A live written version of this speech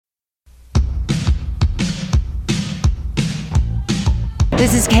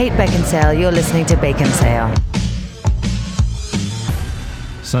This is Kate Beckinsale. You're listening to Bacon Sale.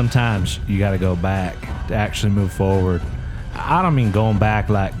 Sometimes you got to go back to actually move forward. I don't mean going back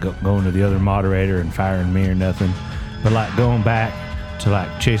like going to the other moderator and firing me or nothing, but like going back to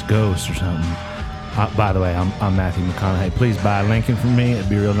like chase ghosts or something. By the way, I'm Matthew McConaughey. Please buy Lincoln for me. It'd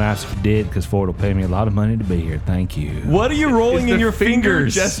be real nice if you did, because Ford will pay me a lot of money to be here. Thank you. What are you rolling in your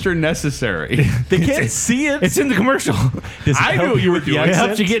fingers? Gesture necessary. They can't see it. It's in the commercial. I knew what you were doing. It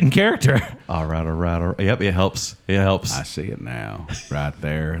helps you get in character. All right. Yep, it helps. It helps. I see it now, right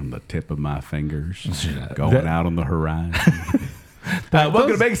there on the tip of my fingers, going out on the horizon.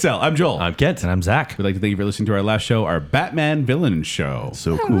 Welcome to Bacon Sale. I'm Joel. I'm Kent. And I'm Zach. We'd like to thank you for listening to our last show, our Batman villain show.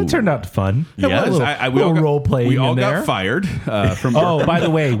 So Oh, cool. that turned out fun. Yes. A little role playing We all in there. got fired from. Oh, by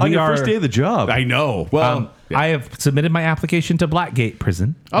the way, On we your are. first day of the job. I know. Well, I have submitted my application to Blackgate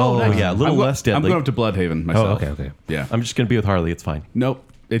Prison. nice. yeah, a little less I'm deadly. going up to Bloodhaven myself. okay. Yeah. I'm just going to be with Harley. It's fine. Nope.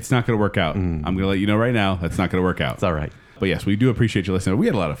 It's not going to work out. I'm going to let you know right now. That's not going to work out. It's all right. But yes, we do appreciate you listening. We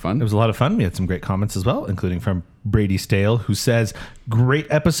had a lot of fun. It was a lot of fun. We had some great comments as well, including from Brady Stale, who says, "Great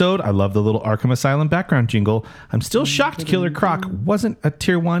episode. I love the little Arkham Asylum background jingle. I'm still shocked Killer Croc wasn't a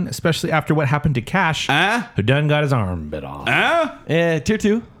tier 1, especially after what happened to Cash, who done got his arm bit off." Tier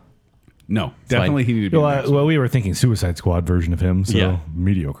 2. No, definitely fine. he needed to be next. Well, we were thinking Suicide Squad version of him, so Yeah.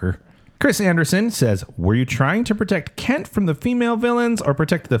 mediocre. Chris Anderson says, "Were you trying to protect Kent from the female villains or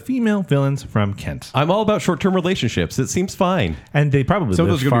protect the female villains from Kent?" I'm all about short-term relationships. It seems fine. And they probably Some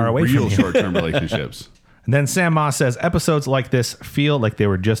of live those are far going away to be real from you. short-term relationships. And then Sam Moss says, "Episodes like this feel like they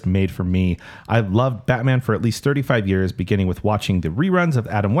were just made for me. I've loved Batman for at least 35 years, beginning with watching the reruns of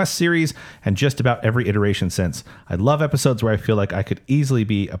the Adam West series and just about every iteration since. I love episodes where I feel like I could easily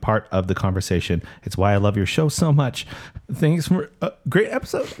be a part of the conversation. It's why I love your show so much. Thanks for a great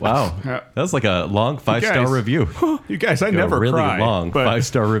episode." Wow. That was like a long 5-star guys. review. You guys, I never a really cry. long but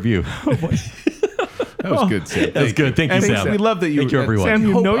 5-star review. That was good, Sam. That was good. Thank you, And Sam. we love that you. Thank you, everyone. Sam,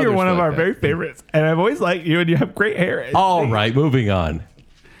 you Hope know you're others one of like our that. very favorites, and I've always liked you, and you have great hair. All right, moving on.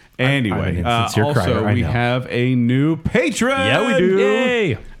 Anyway, sincere crier, also I we know. have a new patron. Yeah, we do.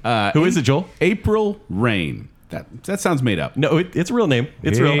 Yay! Who is it, Joel? April Rain. That sounds made up. No, it's a real name.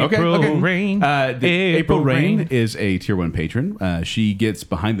 It's real. Hey. Okay. April Rain. April Rain Rain. is a tier 1 patron. She gets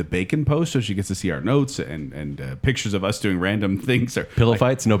behind the bacon post, so she gets to see our notes and pictures of us doing random things. Or, Pillow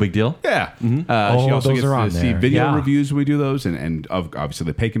fights, no big deal. Yeah. Oh, She also those gets are on to see there. video Yeah. reviews when we do those, and obviously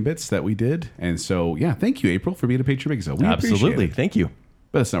the Bacon Bits that we did. And so, yeah, thank you, April, for being a patron. We appreciate Absolutely. it. Thank you.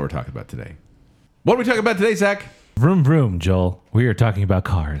 But that's not what we're talking about today. What are we talking about today, Zach? Vroom, vroom, Joel. We are talking about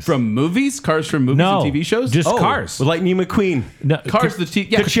cars. From movies? Cars from movies No, and TV shows? just Oh, cars. With Lightning McQueen. No, Cars, the TV.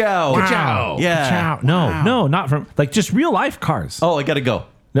 Yeah. Ka-chow. Ka-chow. Yeah. Chow. No, not from, like, just real life cars. Oh, I got to go.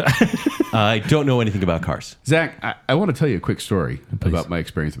 I don't know anything about cars. Zach, I want to tell you a quick story about my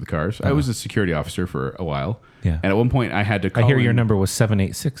experience with cars. I was a security officer for a while. Yeah. And at one point I had to call I hear your in- number was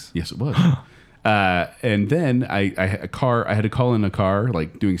 786. Yes, it was. And then I had I had to call in a car,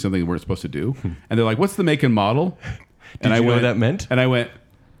 like doing something we weren't supposed to do. And they're like, "What's the make and model?" Did you know what that meant? And I went,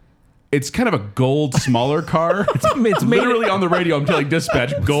 "It's kind of a gold, smaller car." It's made Literally on the radio, I'm telling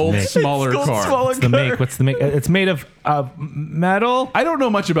dispatch, gold, smaller car. What's the make? What's the make? It's made of metal. I don't know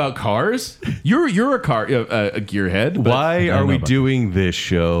much about cars. You're a car a gearhead. but- Why are we about doing this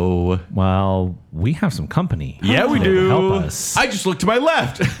show? Well, we have some company. Yeah, we to do. Help us. I just looked to my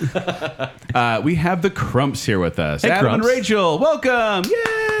left. We have the Crumps here with us. Hey, Adam and Crumps. Rachel, welcome.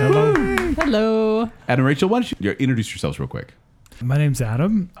 Yay! Hello. Adam and Rachel, why don't you introduce yourselves real quick? My name's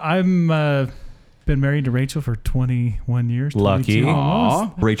Adam. I'm been married to Rachel for 21 years. Lucky. 22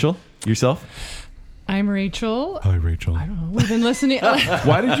 almost. Rachel, yourself? I'm Rachel. Hi, Rachel. We've been listening.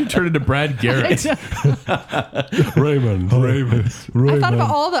 Why did you turn into Brad Garrett? Raymond. I thought about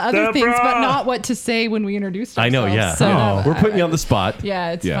all the other things, but not what to say when we introduced I ourselves. know, yeah. So, We're putting you on the spot.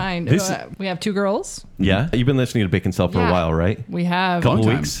 yeah, it's Yeah. fine. This- We have 2 girls. Yeah. You've been listening to Bacon Cell for a Yeah. while, right? We have Couple Long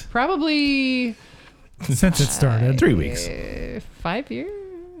time. weeks. probably Since it started. 3 weeks. 5 years.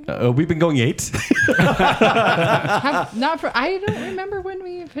 We've been going 8. I don't remember when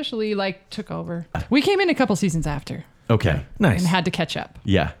we officially took over. We came in a couple seasons after Okay. Nice. and had to catch up.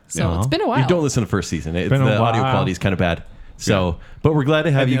 Yeah. So it's been a while. You don't listen to first season. It's Been a the audio while. quality is kind of bad. So, but we're glad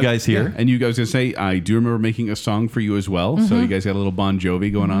to have you guys here. Yeah. And you guys gonna say, I do remember making a song for you as well. So you guys got a little Bon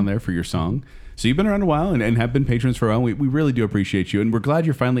Jovi going on there for your song. So you've been around a while and have been patrons for a while. We really do appreciate you. And we're glad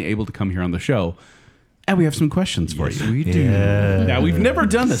you're finally able to come here on the show. And we have some questions for you. We do. Now, we've never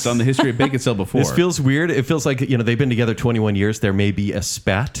done this on the History of Bacon Cell before. This feels weird. It feels like, they've been together 21 years. There may be a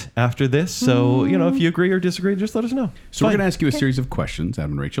spat after this. So, if you agree or disagree, just let us know. So we're going to ask you a series of questions,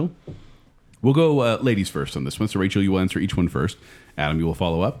 Adam and Rachel. We'll go ladies first on this one. So, Rachel, you will answer each one first. Adam, you will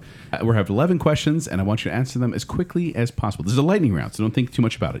follow up. We'll have 11 questions, and I want you to answer them as quickly as possible. This is a lightning round, so don't think too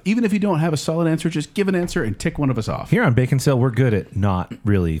much about it. Even if you don't have a solid answer, just give an answer and tick one of us off. Here on Bacon Sale, we're good at not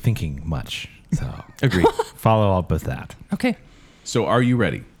really thinking much. So Agreed. follow up with that. Okay. So, are you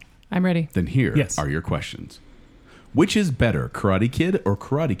ready? I'm ready. Then here Yes. are your questions. Which is better, Karate Kid or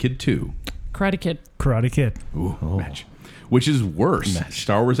Karate Kid 2? Karate Kid. Karate Kid. Ooh, match. Which is worse,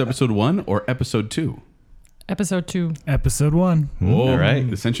 Star Wars Episode 1 or Episode 2? Episode 2. Episode 1. Oh, all right.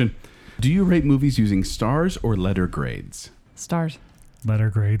 Dissension. Do you rate movies using stars or letter grades? Stars. Letter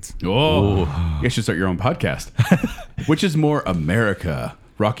grades. Oh, you guys should start your own podcast. Which is more America,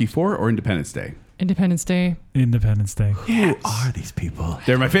 Rocky IV or Independence Day? Independence Day. Independence Day. Who are these people?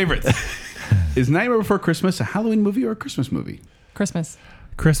 They're my favorites. Is Nightmare Before Christmas a Halloween movie or a Christmas movie? Christmas.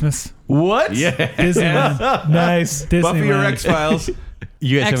 Christmas. What? Yeah. Disneyland. Nice. Disneyland. Buffy or X-Files?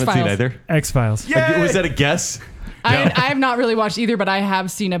 You guys haven't seen X-Files. either? X-Files. Was that a guess? I have not really watched either, but I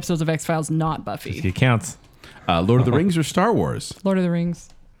have seen episodes of X-Files, not Buffy. It counts. Lord of the Rings or Star Wars? Lord of the Rings.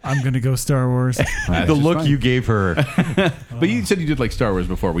 I'm going to go Star Wars. The look you gave her. But you said you did like Star Wars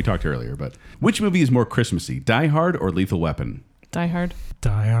before. We talked earlier. But which movie is more Christmassy, Die Hard or Lethal Weapon? Die Hard.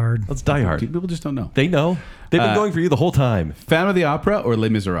 Die Hard. Let's Die Hard. People just don't know. They know. They've been going for you the whole time. Phantom of the Opera or Les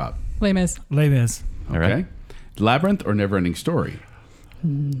Miserables? Les Mis. Les Mis. All right. Labyrinth or Neverending Story?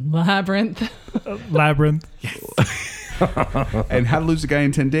 Labyrinth. Labyrinth. And How to Lose a Guy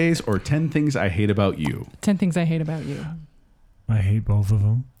in 10 Days or 10 Things I Hate About You? 10 Things I Hate About You. I hate both of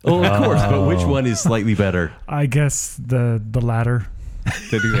them. Oh, of course. But which one is slightly better? I guess the latter.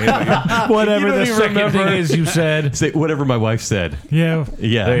 Whatever You don't the even second remember. thing is you said. Say whatever my wife said. Yeah.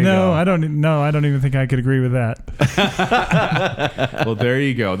 Yeah. There you No, go. I don't. No, I don't even think I could agree with that. Well, there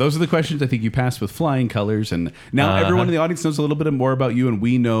you go. Those are the questions I think you passed with flying colors. And now everyone in the audience knows a little bit more about you, and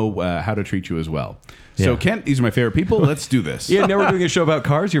we know how to treat you as well. So, Yeah. Kent, these are my favorite people. Let's do this. Yeah, now we're doing a show about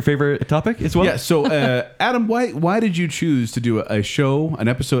cars. Your favorite topic as well? Yeah. So, Adam, why did you choose to do a show, an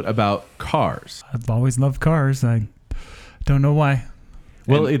episode about cars? I've always loved cars. I don't know why.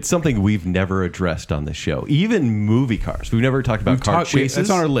 Well, it's something we've never addressed on this show. Even movie cars. We've never talked about car chases. It's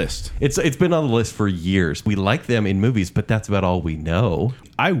on our list. It's been on the list for years. We like them in movies, but that's about all we know.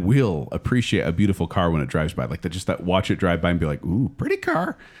 I will appreciate a beautiful car when it drives by, like just that watch it drive by and be like, "Ooh, pretty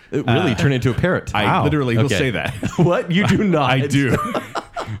car." It really turned into a parrot. I literally will Okay. say that. What? You do not. I do.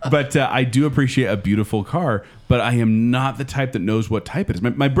 But I do appreciate a beautiful car, but I am not the type that knows what type it is.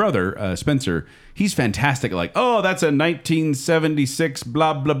 My brother, Spencer, he's fantastic at like, oh, that's a 1976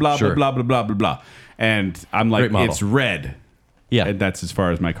 blah, blah, blah, Sure. blah, blah, blah, blah, blah. And I'm like, Great model. it's red. Yeah. And that's as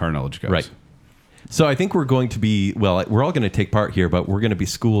far as my car knowledge goes. Right. So I think we're going to be, well, we're all going to take part here, but we're going to be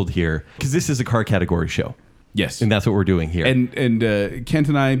schooled here because this is a car category show. Yes. And that's what we're doing here. And Kent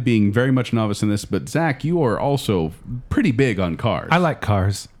and I being very much novice in this, but Zach, you are also pretty big on cars. I like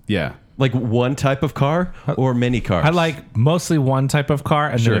cars. Yeah. like one type of car or many cars? I like mostly one type of car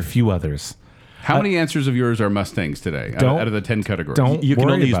and Sure. then a few others. How many answers of yours are Mustangs today out of the 10 categories? don't- You can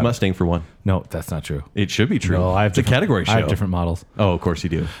worry only use about it. Mustang for one. No, that's not true. It should be true. No, I have it's a category show. I have different models. Oh, of course you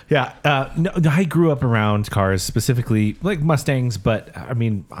do. Yeah, no, I grew up around cars, specifically like Mustangs. But I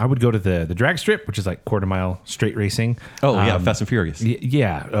mean, I would go to the drag strip, which is like quarter mile straight racing. Oh, yeah, Fast and Furious.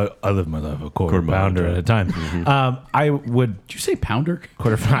 I live my life a quarter mile pounder at a at a time. I would Did you say pounder?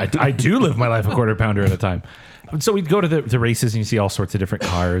 quarter. I do live my life a quarter pounder at a time. So we'd go to the races and you see all sorts of different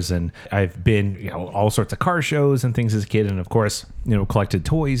cars, and I've been all sorts of car shows and things as a kid, and of course collected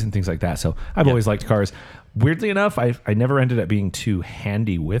toys and things like that. So I've always liked cars. Weirdly enough, I never ended up being too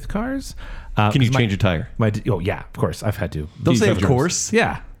handy with cars. Can you 'cause change a tire? Oh yeah, of course I've had to. Don't say of Dangerous. course.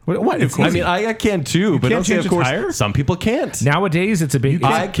 Yeah. What? It's I easy. mean, I can too, but can't don't say change of a course. tire? Some people can't. Nowadays it's a big.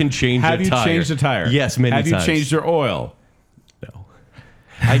 I can change Have a you tire. changed the tire? Yes, many Have times. you changed their oil? No.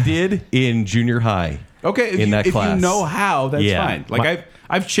 I did in junior high. Okay, in that if class. you know how, that's Yeah. fine. Like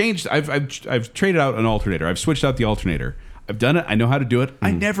I've changed. I've traded out an alternator. I've switched out the alternator. I've done it. I know how to do it.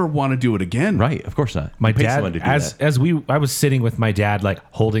 I never want to do it again. Right, of course not. My You pay dad, someone to do as that. I was sitting with my dad, like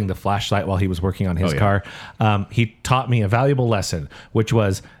holding the flashlight while he was working on his Oh, yeah. car. He taught me a valuable lesson, which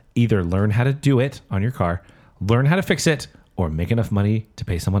was either learn how to do it on your car, learn how to fix it, or make enough money to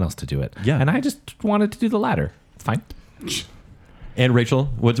pay someone else to do it. Yeah. And I just wanted to do the latter. It's fine. And Rachel,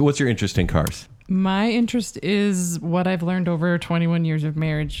 what's your interest in cars? My interest is what I've learned over 21 years of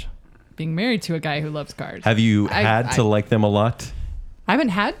marriage, being married to a guy who loves cars. Have you I- had to like them a lot? I haven't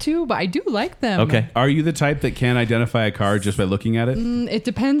had to, but I do like them. Okay. Are you the type that can identify a car just by looking at it? It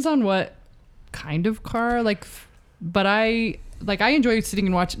depends on what kind of car, but I enjoy sitting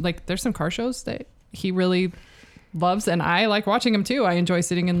and watch, there's some car shows that he really loves, and I like watching them too. I enjoy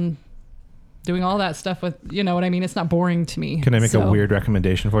sitting and doing all that stuff with, you know what I mean? It's not boring to me. Can I make a So- weird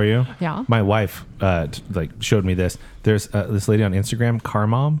recommendation for you? Yeah. My wife showed me this. There's this lady on Instagram, Car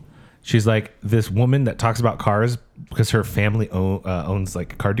Mom. She's like this woman that talks about cars because her family owns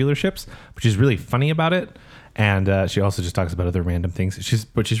like car dealerships, but she's really funny about it. And she also just talks about other random things.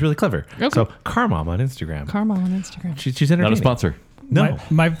 She's really clever. Okay. So Car Mom on Instagram. Karma on Instagram. She's entertaining. Not a sponsor. No.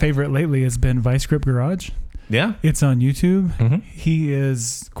 My favorite lately has been Vice Grip Garage. Yeah. It's on YouTube. Mm-hmm. He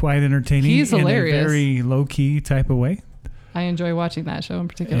is quite entertaining. He's hilarious. In a very low key type of way. I enjoy watching that show in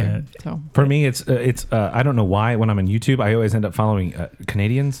particular. Yeah. So For me, it's I don't know why when I'm on YouTube I always end up following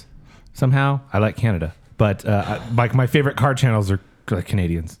Canadians somehow. I like Canada, but like my favorite car channels are like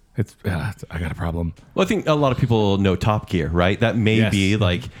Canadians. It's I got a problem. Well, I think a lot of people know Top Gear, right? That may Yes. be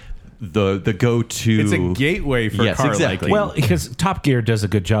like the go-to. It's a gateway for Yes, car exactly. liking. Well, because Top Gear does a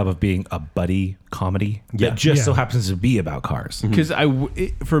good job of being a buddy comedy Yeah. that just Yeah. so happens to be about cars. Because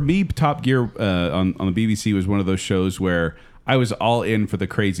for me, Top Gear on the BBC was one of those shows where I was all in for the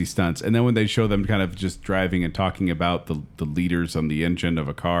crazy stunts, and then when they show them kind of just driving and talking about the leaders on the engine of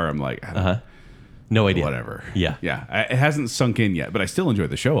a car, I'm like, I don't No idea. whatever. Yeah. It hasn't sunk in yet, but I still enjoy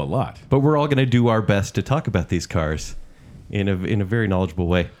the show a lot. But we're all going to do our best to talk about these cars in a very knowledgeable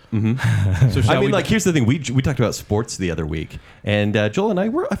way. So shall I mean, we- like, here's the thing. We talked about sports the other week, and Joel and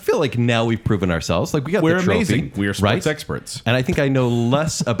I feel like now we've proven ourselves. Like, we got we're the trophy, amazing. We are sports right? experts. And I think I know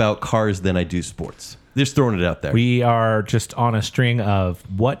less about cars than I do sports. Just throwing it out there. We are just on a string of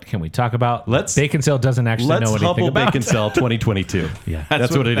what can we talk about? Let's- Bacon Sale doesn't actually Let's know anything humble about. Bacon Cell 2022. Yeah.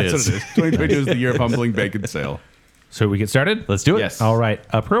 That's what it is. That's what it is. 2022 is the year of humbling bacon sale. So we get started. Let's do it. Yes. All right.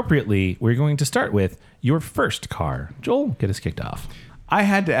 Appropriately, we're going to start with your first car. Joel, get us kicked off. I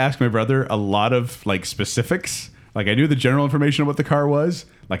had to ask my brother a lot of like specifics. Like I knew the general information of what the car was.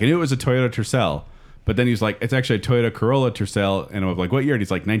 Like I knew it was a Toyota Tercel, but then he's like, it's actually a Toyota Corolla Tercel, and I'm like, what year? And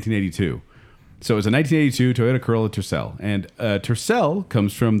he's like, 1982. So it was a 1982 Toyota Corolla Tercel, and Tercel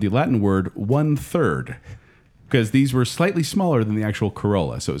comes from the Latin word 1/3, because these were slightly smaller than the actual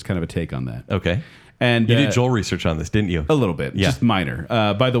Corolla. So it was kind of a take on that. Okay. And You did Joel research on this, didn't you? a little bit, Yeah. just minor.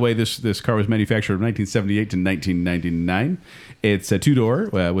 By the way, this car was manufactured from 1978 to 1999. It's a two-door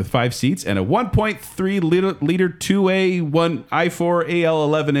with 5 seats and a 1.3 liter 2A 1 i4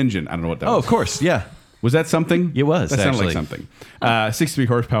 AL11 engine. I don't know what that Oh, was. of course. Yeah. Was that something? It was, That sounded like actually. something. 63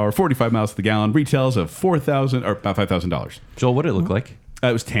 horsepower, 45 miles to the gallon. Retails of $4,000 or about $5,000. Joel, what did it look like?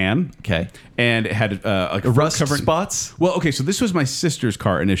 It was tan. Okay. And it had like Rust covering spots? Well, okay, so this was my sister's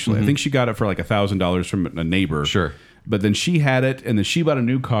car initially. I think she got it for like $1,000 from a neighbor. Sure. But then she had it, and then she bought a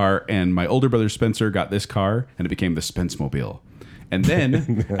new car, and my older brother Spencer got this car, and it became the Spence-mobile. And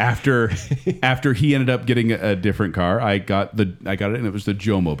then after he ended up getting a different car, I got it, and it was the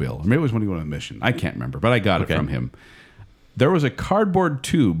Joe Mobile. Or maybe it was when he went on a mission. I can't remember, but I got Okay. it from him. There was a cardboard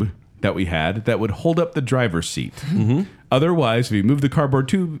tube that we had that would hold up the driver's seat. Otherwise, if you moved the cardboard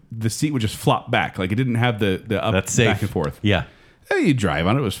tube, the seat would just flop back. Like it didn't have the up, That's safe. back and forth. Yeah. You drive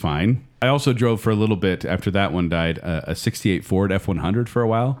on it, it was fine. I also drove for a little bit after that one died a 68 Ford F100 for a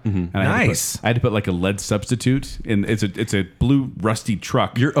while. And Nice. I had to put like a lead substitute in. It's a blue rusty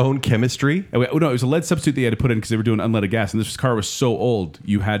truck. Your own chemistry? No, it was a lead substitute they had to put in because they were doing unleaded gas, and this car was so old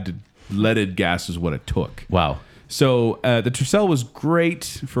you had to leaded gas is what it took. Wow. So the Tercel was great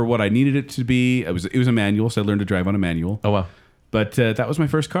for what I needed it to be. It was a manual, so I learned to drive on a manual. Oh, wow. But that was my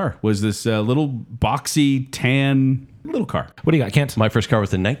first car. Was this little boxy tan little car? What do you got, Kent? My first car was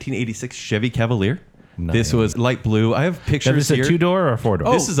the 1986 Chevy Cavalier. This was light blue. I have Is pictures this a here. 2-door or a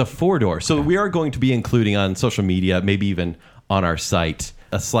 4-door? This is a 4-door. So we are going to be including on social media, maybe even on our site,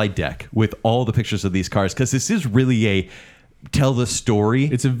 a slide deck with all the pictures of these cars, because this is really a tell the story.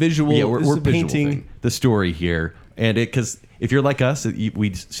 It's a visual. Yeah, this is we're a visual painting thing. the story here. And because if you're like us,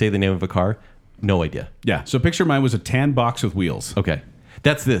 we say the name of a car, no idea. Yeah. So picture mine was a tan box with wheels. Okay.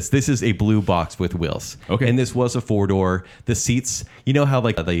 That's this. This is a blue box with wheels. Okay. And this was a 4-door. The seats, you know how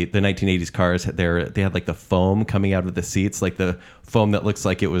like the 1980s cars, they had like the foam coming out of the seats, like the foam that looks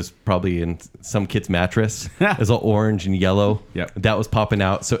like it was probably in some kid's mattress. It's all orange and yellow. Yep. That was popping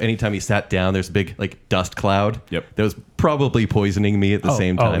out. So anytime you sat down, there's a big like dust cloud. Yep. That was probably poisoning me at the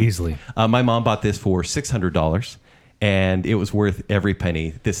same time. easily. My mom bought this for $600. And it was worth every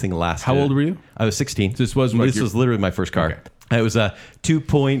penny. This thing lasted. How old were you? I was 16. This was like this your- was literally my first car. Okay. It was a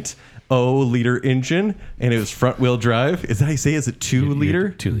 2.0 liter engine, and it was front wheel drive. Is that how you say? Is it 2 liter?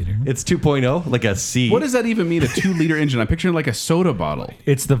 2 liter. It's 2.0, like a C. What does that even mean? A 2-liter engine? I'm picturing like a soda bottle.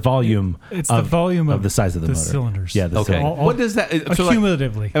 It's the volume. It's the volume of the size of the motor. cylinders. Yeah. The Okay. cylinder. What does that? So like,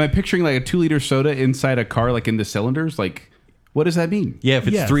 Accumulatively. am I picturing like a 2-liter soda inside a car, like in the cylinders? Like, what does that mean? Yeah, if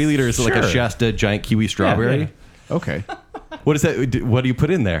it's Yes, 3 liters, like a sure. Shasta giant kiwi strawberry. Okay. What is that? What do you put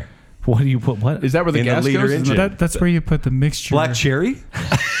in there? What do you put? What Is that where the In the gas liter goes? engine. That's where you put the mixture. Black cherry?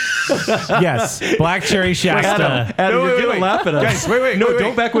 Yes, Black Cherry Shasta. Adam, No, you're wait, gonna wait. laugh at us. Guys, wait, No, wait.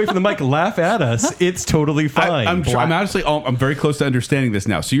 don't back away from the mic. Laugh at us. It's totally fine. I'm honestly, I'm very close to understanding this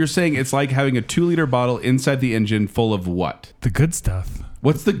now. So you're saying it's like having a 2-liter bottle inside the engine full of what? The good stuff.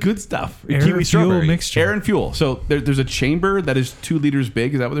 What's the good stuff? Air Kiwi fuel strawberry. mixture. Air and fuel. So there's a chamber that is 2 liters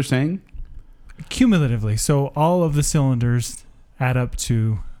big. Is that what they're saying? Cumulatively. So all of the cylinders add up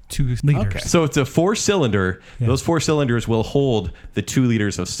to 2 liters. Okay. So it's a 4-cylinder. Yeah. Those 4 cylinders will hold the 2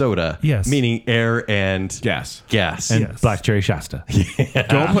 liters of soda. Yes. Meaning air and Gas. gas. And Yes. Black Cherry Shasta.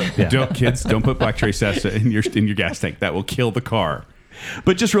 Don't put Black Cherry Shasta in your gas tank. That will kill the car.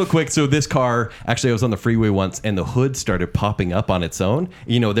 But just real quick, so this car, actually, I was on the freeway once, and the hood started popping up on its own.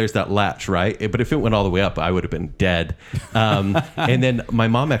 You know, there's that latch, right? But if it went all the way up, I would have been dead. And then my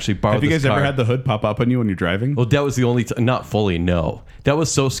mom actually borrowed Have you this guys car. ever had the hood pop up on you when you're driving? Well, that was the only not fully, no. That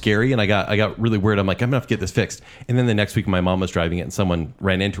was so scary, and I got really weird. I'm like, I'm gonna have to get this fixed. And then the next week, my mom was driving it, and someone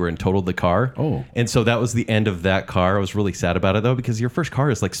ran into her and totaled the car. Oh. And so that was the end of that car. I was really sad about it though, because your first car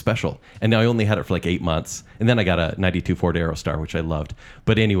is like special. And now I only had it for like 8 months, and then I got a '92 Ford Aerostar, which I loved.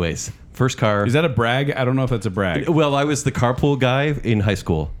 But anyways, first car. Is that a brag? I don't know if that's a brag. Well, I was the carpool guy in high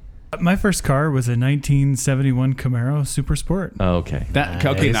school. My first car was a 1971 Camaro Super Sport. Oh, okay.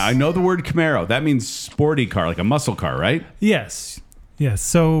 Okay, now I know the word Camaro. That means sporty car, like a muscle car, right? Yes. Yes.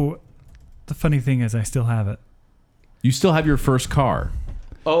 So the funny thing is I still have it. You still have your first car.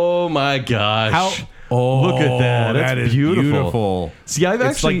 Oh my gosh. Look at that. That's that is beautiful. See, I've It's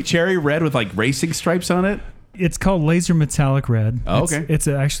actually like cherry red with like racing stripes on it. It's called Laser Metallic Red. Oh, okay. It's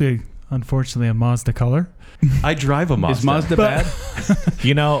actually, unfortunately, a Mazda color. I drive a Mazda. Is Mazda bad?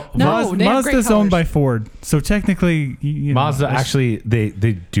 You know, No, they have great Mazda's owned by colors. Ford. So technically, you know, Mazda it's- actually they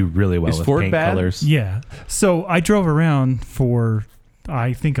do really well Is with Ford paint bad? colors. Yeah. So I drove around for,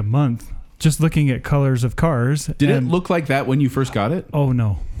 I think, a month just looking at colors of cars. Did it and- look like that when you first got it? Oh,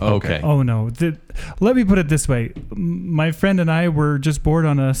 no. Okay. Oh, no. Let me put it this way. My friend and I were just bored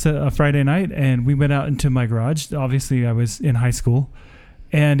on a Friday night, and we went out into my garage. Obviously, I was in high school,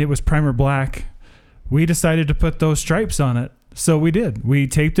 and it was primer black. We decided to put those stripes on it. So we did. We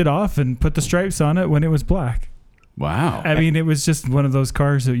taped it off and put the stripes on it when it was black. Wow. I mean, it was just one of those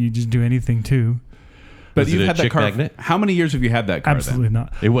cars that you just do anything to. But Was it you've a had that chick car. magnet? How many years have you had that car? Absolutely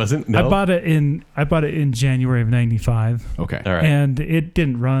not. It wasn't? No? I bought it in January of 95. Then? Okay. All right. And it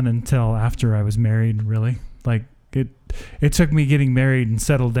didn't run until after I was married, really. Like it took me getting married and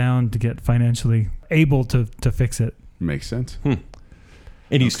settled down to get financially able to fix it. Makes sense.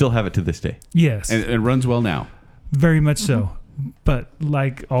 And you still have it to this day. Yes, And it runs well now. very much so. But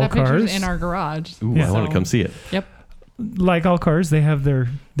like all That cars, picture's in our garage. Ooh, Yeah. I want to So- come see it. Yep. like all cars, they have their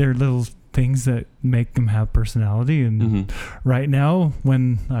little things that make them have personality. And Mhm. right now,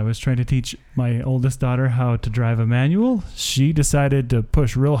 when I was trying to teach my oldest daughter how to drive a manual, she decided to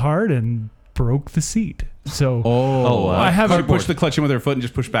push real hard and broke the seat. So Oh, wow. I have She pushed the clutch in with her foot and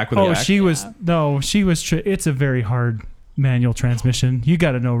just pushed back with the Oh, axe. she was it's a very hard manual transmission. You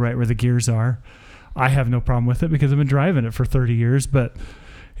got to know right where the gears are. I have no problem with it because I've been driving it for 30 years, but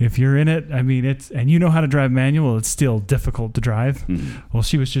if you're in it, I mean, and you know how to drive manual, it's still difficult to drive. Well,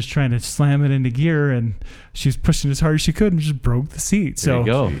 she was just trying to slam it into gear and she was pushing as hard as she could and just broke the seat. There So you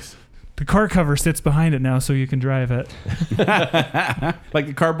go. Jeez. the car cover sits behind it now so you can drive it. Like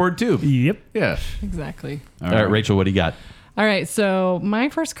a cardboard tube. Yep. Yeah. Exactly. All right, Rachel, what do you got? All right. So my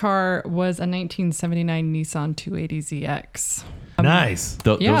first car was a 1979 Nissan 280ZX. Nice.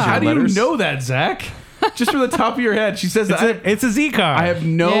 Yeah. How do letters? you know that, Zach? Just from the top of your head. She says that. It's a Z car. I have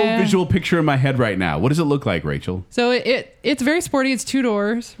no Yeah. visual picture in my head right now. What does it look like, Rachel? So it's very sporty. It's 2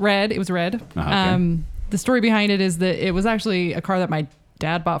 doors, red. It was red. Okay. The story behind it is that it was actually a car that my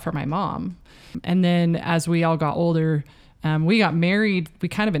dad bought for my mom. And then as we all got older, we got married. We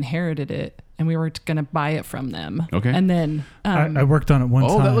kind of inherited it, and we were going to buy it from them. Okay. And then, I worked on it one Oh,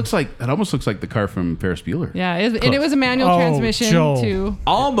 time. that almost looks like the car from Ferris Bueller. yeah, and it was a manual Oh, transmission Joel. too.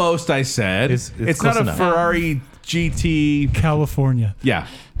 Almost, I said. It's It's not close a enough. Ferrari GT. California. Yeah.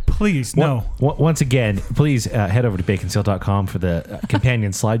 Please, no. Once again, please head over to baconsale.com for the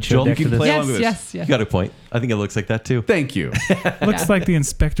companion slideshow Joel, deck you for can this. play Yes, along with yes, You yes. got a point. I think it looks like that too. Thank you. Looks like the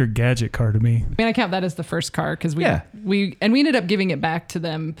Inspector Gadget car to me. I mean, I count that as the first car because Yeah. we ended up giving it back to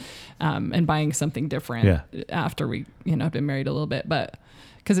them and buying something different Yeah. after we had been married a little bit, but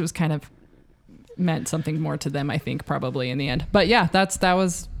because it was kind of meant something more to them, I think probably in the end. But yeah, that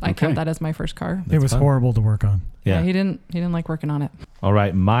was I count that as my first car. It was fun. horrible to work on. Yeah, he didn't like working on it. All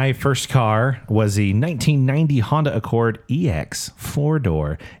right, my first car was a 1990 Honda Accord EX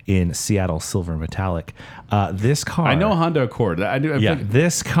 4-door in Seattle Silver Metallic. This car, I know Honda Accord. I think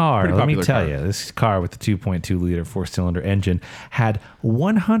this car, Pretty let me popular tell car. you, this car with the 2.2 liter 4-cylinder engine had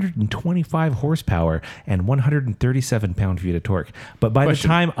 125 horsepower and 137 pound-feet of torque. But by Question.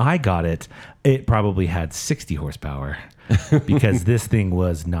 the time I got it, it probably had 60 horsepower because this thing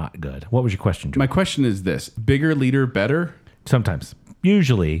was not good. What was your question, Joe? my question is this: bigger liter, better? Sometimes,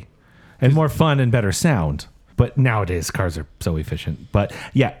 usually, and more fun and better sound. But nowadays cars are so efficient. But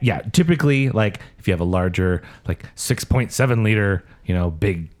yeah, typically, like if you have a larger, like 6.7 liter,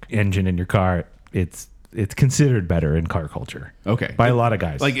 big engine in your car, it's considered better in car culture. Okay. by a lot of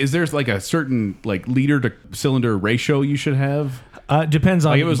guys. Like, is there like a certain like liter to cylinder ratio you should have? Depends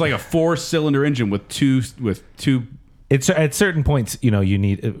on Like, it was like a 4-cylinder engine with two. It's at certain points, you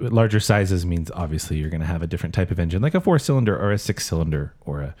need larger sizes means obviously you're going to have a different type of engine, like a 4-cylinder or a 6-cylinder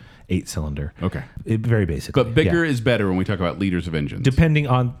or a 8-cylinder. Okay. Very basic. But bigger is better when we talk about liters of engines.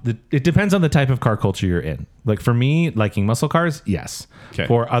 It depends on the type of car culture you're in. Like for me, liking muscle cars, yes. Okay.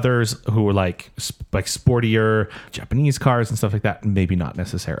 For others who are like sportier Japanese cars and stuff like that, maybe not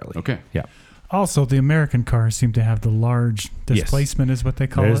necessarily. Okay. Yeah. Also, the American cars seem to have the large displacement, is what they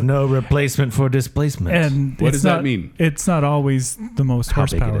call There's it. no replacement for displacement. And What it's does that not- mean? It's not always the most how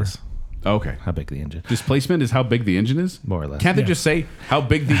big horsepower. it is. Okay. How big the engine. Displacement is how big the engine is? More or less. Can't they Yeah. just say how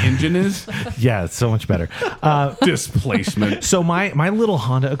big the engine is? Yeah, it's so much better. Displacement. So my little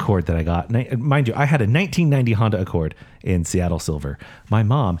Honda Accord that I got, mind you, I had a 1990 Honda Accord in Seattle Silver. My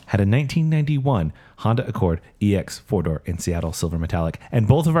mom had a 1991 Honda Accord EX 4-door in Seattle Silver Metallic, and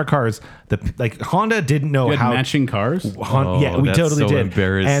both of our cars, Honda didn't know You had how matching cars? yeah, we that's totally so did.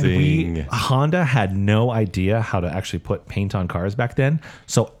 embarrassing. And Honda had no idea how to actually put paint on cars back then.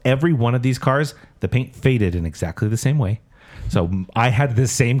 So every one of these cars, the paint faded in exactly the same way. So I had the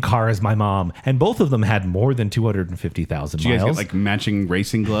same car as my mom, and both of them had more than 250,000 Did you guys miles. get like matching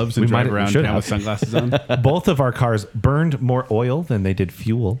racing gloves and We drive might- around should town with have. sunglasses on? Both of our cars burned more oil than they did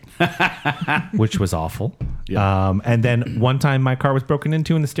fuel, which was awful. Yeah. And then one time my car was broken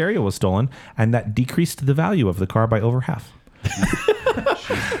into and the stereo was stolen, and that decreased the value of the car by over half.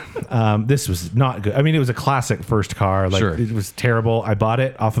 This was not good. I mean, it was a classic first car. Like Sure. it was terrible. I bought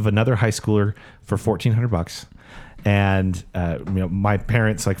it off of another high schooler for $1,400. And my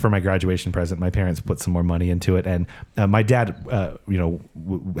parents, like for my graduation present, my parents put some more money into it, and my dad,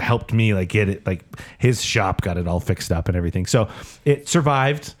 helped me like get it, like his shop got it all fixed up and everything. So it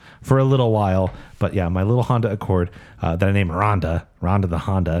survived for a little while. But yeah, my little Honda Accord that I named Rhonda the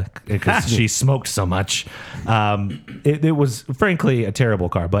Honda because she smoked so much. It was frankly a terrible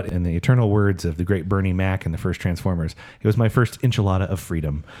car, but in the eternal words of the great Bernie Mac in the first Transformers, it was my first enchilada of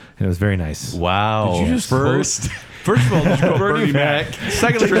freedom, and it was very nice. Wow. Did you just first? First of all, did you quote Bernie Mac?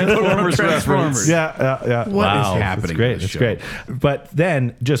 Secondly, Transformers Transformers. Yeah. What is Wow. happening? It's great. to this It's show? great. But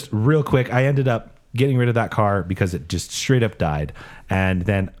then, just real quick, I ended up getting rid of that car because it just straight up died. And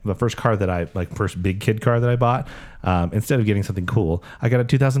then the first car that first big kid car that I bought, instead of getting something cool, I got a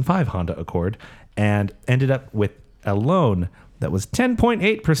 2005 Honda Accord and ended up with a loan that was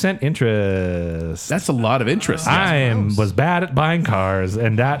 10.8% interest. That's a lot of interest. Was bad at buying cars,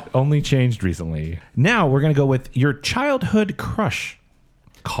 and that only changed recently. Now we're going to go with your childhood crush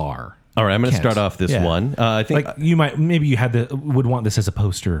car. All right, I'm going to Kent. start off this Yeah. one. I think. Like maybe you would want this as a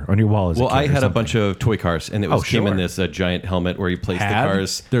poster on your wall as a well, kid I or had a something. bunch of toy cars, and it was came in sure. this giant helmet where you place the Had?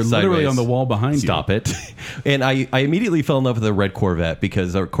 cars. They're literally sideways. on the wall behind you. Stop it! And I immediately fell in love with the red Corvette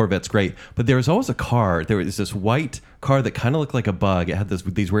because our Corvette's great. But there was always a car. There was this white car that kind of looked like a bug. It had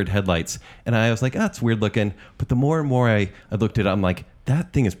these weird headlights, and I was like, "That's weird looking." But the more and more I looked at it, I'm like,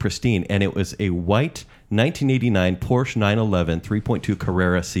 "That thing is pristine." And it was a white 1989 Porsche 911 3.2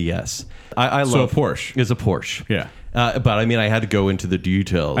 Carrera CS. I So love a Porsche. It's a Porsche. Yeah. But I mean, I had to go into the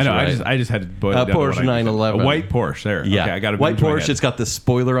details. I know. Right? I just had to boil it down. to Porsche what I did. 911. A white Porsche. There. Yeah, Okay, I got a white Porsche. It's got this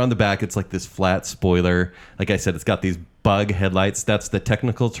spoiler on the back. It's like this flat spoiler. Like I said, it's got these bug headlights. That's the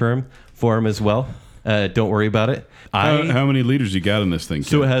technical term for them as well. Don't worry about it. How many liters you got in this thing?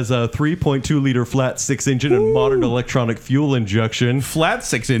 So kid? it has a 3.2 liter flat 6 engine and modern electronic fuel injection flat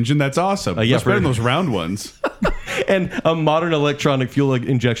 6 engine. That's awesome. yeah, That's better than for- those round ones. and a modern electronic fuel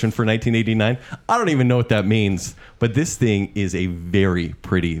injection for 1989. I don't even know what that means, but this thing is a very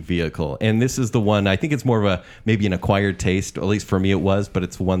pretty vehicle. And this is the one, I think it's more of maybe an acquired taste, at least for me it was, but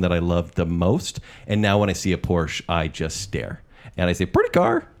it's the one that I love the most. And now when I see a Porsche, I just stare. And I say, pretty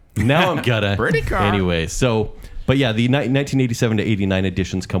car. Now I'm gonna. Pretty car. Anyway, But yeah, the 1987 to 89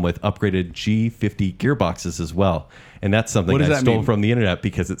 editions come with upgraded G50 gearboxes as well. And that's something What does I that stole mean? from the internet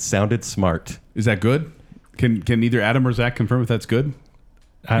because it sounded smart. Is that good? Can either Adam or Zach confirm if that's good?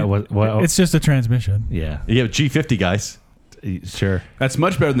 Well, It's just a transmission. yeah, You have G50, guys. sure. That's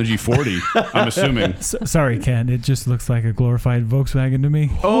much better than the G40, I'm assuming. Sorry, Ken. It just looks like a glorified Volkswagen to me.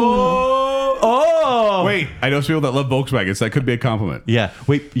 Oh! Wait, I know some people that love Volkswagens. That could be a compliment. Yeah.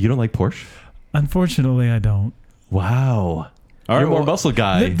 Wait, you don't like Porsche? Unfortunately, I don't. Wow. All You're right, more well, muscle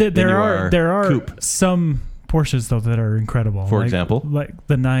guy than There you are Coupe. some Porsches though that are incredible. For example? like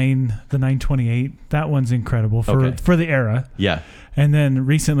the 928. That one's incredible for Okay. for the era. Yeah. And then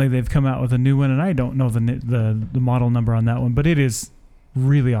recently they've come out with a new one, and I don't know the model number on that one, but it is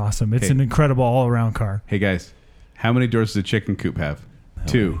really awesome. It's Okay. an incredible all around car. Hey, guys, how many doors does a chicken coupe have?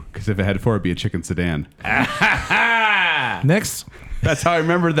 2, because if it had 4, it'd be a chicken sedan. Next, That's how I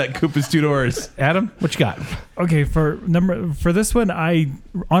remember that coupe is 2 doors. Adam, what you got? Okay, for this one, I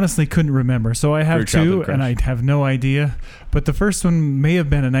honestly couldn't remember. So I Your have childhood two, and I crush. have no idea. But the first one may have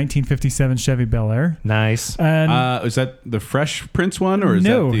been a 1957 Chevy Bel Air. Nice. And Is that the Fresh Prince one, or is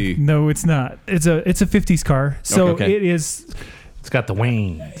no, that the... no, it's not. It's a 50s car. So Okay. it is. It's got the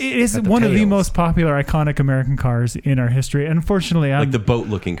wings. It is Got the one of the tails. most popular, iconic American cars in our history. And unfortunately, Like the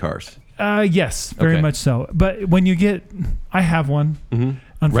boat-looking cars. yes, very Okay. much so. But when you get, I have one. Mm-hmm.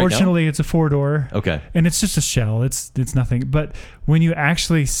 Unfortunately, it's a 4-door. Okay. And it's just a shell. It's nothing. But when you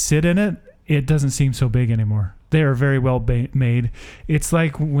actually sit in it, it doesn't seem so big anymore. They are very well made. It's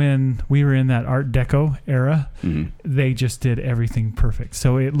like when we were in that Art Deco era, they just did everything perfect.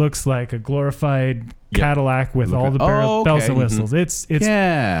 So it looks like a glorified Cadillac with all the bells and okay. whistles. It's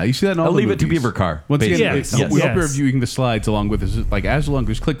Yeah, you see that in all I'll the leave it to movies. Beaver Car. Once again, basically. Yes. we hope Yes. you're viewing the slides along with us. Like as long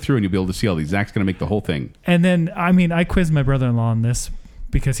just click through and you'll be able to see all these. Zach's going to make the whole thing. And then, I mean, I quizzed my brother-in-law on this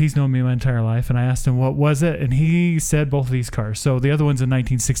because he's known me my entire life, and I asked him what was it, and he said both of these cars. So the other one's a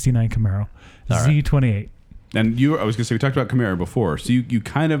 1969 Camaro, Z28. And I was going to say, we talked about Camaro before. So you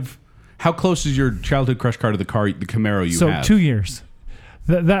kind of, how close is your childhood crush car to the car, the Camaro you So have? 2 years.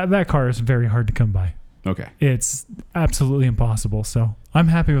 That car is very hard to come by. Okay. It's absolutely impossible. So I'm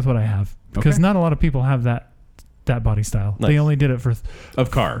happy with what I have because Okay. not a lot of people have that body style. Nice. They only did it for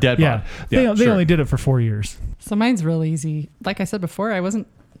Of car. Dead yeah. bod. They Yeah, sure. only did it for 4 years. So mine's real easy. Like I said before, I wasn't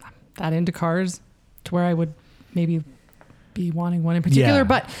that into cars to where I would maybe be wanting one in particular. Yeah.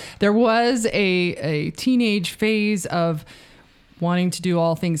 But there was a teenage phase of wanting to do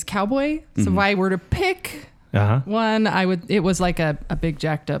all things cowboy. So if I were to pick Uh-huh. one, it was like a big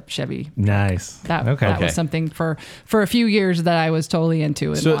jacked up Chevy. Nice. That Okay. was something for a few years that I was totally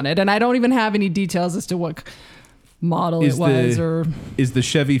into and So- wanted. And I don't even have any details as to what model Is it was the- or Is the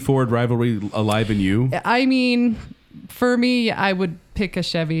Chevy Ford rivalry alive in you? I mean, for me, I would pick a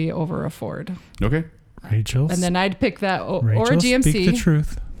Chevy over a Ford. Okay. Rachel. And then I'd pick that or Rachel, a speak the GMC,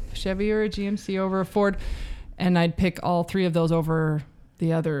 truth. Chevy or a GMC over a Ford. And I'd pick all three of those over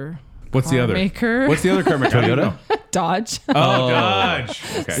the other What's the car other? maker. What's the other car maker? Toyota? Dodge. Oh, Dodge.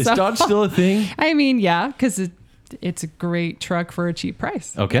 Okay. Is Dodge still a thing? I mean, yeah, because it's a great truck for a cheap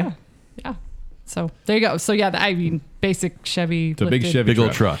price. Okay. Yeah. Yeah. So there you go. So yeah, I mean, basic Chevy. It's a big lifted Chevy Big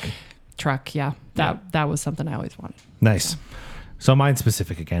old truck. truck. Yeah. That was something I always wanted. Nice. So mine's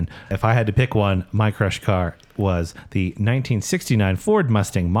specific again. If I had to pick one, my crush car was the 1969 Ford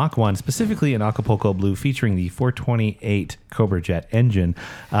Mustang Mach 1, specifically in Acapulco blue, featuring the 428 Cobra Jet engine,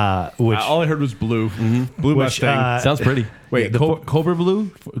 which All I heard was blue. Blue which, Mustang. Sounds pretty. Wait, the Cobra blue?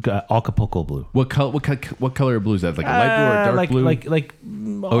 Acapulco blue. What color of blue is that? Like a light blue or a dark like, blue? Like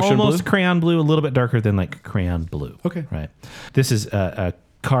Ocean almost blue? crayon blue, a little bit darker than like crayon blue. Okay. Right. This is a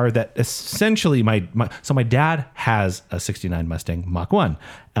car that essentially my dad has a 69 Mustang Mach 1.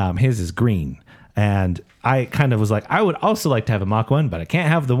 His is green. And I kind of was like, I would also like to have a Mach 1, but I can't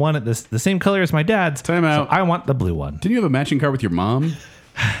have the one at the same color as my dad's. Time out. So I want the blue one. Didn't you have a matching car with your mom?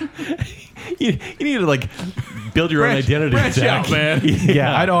 You need to like build your own identity, Zach.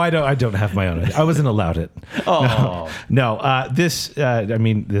 Yeah, I don't have my own. I wasn't allowed it. Oh. No, this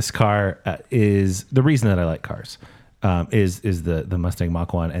car is the reason that I like cars. Is the Mustang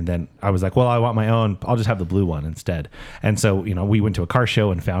Mach 1, and then I was like, well, I want my own. I'll just have the blue one instead. And so we went to a car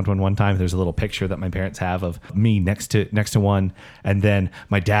show and found one time. There's a little picture that my parents have of me next to one, and then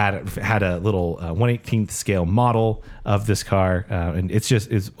my dad had a little 1/18th scale model of this car, and it's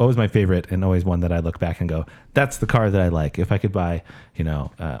always my favorite and always one that I look back and go, that's the car that I like. If I could buy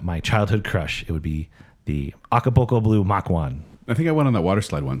my childhood crush, it would be the Acapulco blue Mach 1. I think I went on that water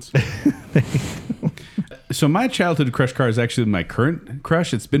slide once. So my childhood crush car is actually my current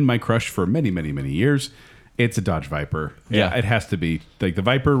crush. It's been my crush for many, many, many years. It's a Dodge Viper. Yeah. It has to be. Like the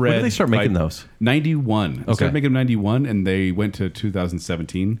Viper Red. When did they start making those? 91. They started making them 91, and they went to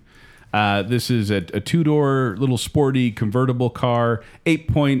 2017. This is a two-door, little sporty convertible car,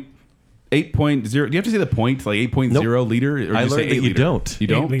 8.0. Do you have to say the point? Like 8.0 Nope. liter? Or I you say learned that 8 you liter? don't. You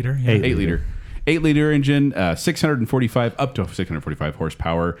don't? 8 liter, yeah. 8 liter. 8 liter engine, 645 up to 645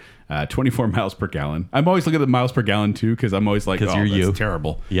 horsepower, 24 miles per gallon. I'm always looking at the miles per gallon too, because I'm always like, 'Cause oh, you're that's you.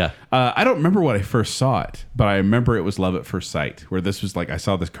 terrible. Yeah. I don't remember when I first saw it, but I remember it was love at first sight. Where this was like, I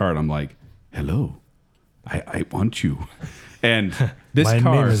saw this car and I'm like, hello, I want you. And this My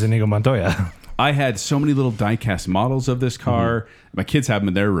car, name is Inigo Montoya. I had so many little die-cast models of this car. My kids have them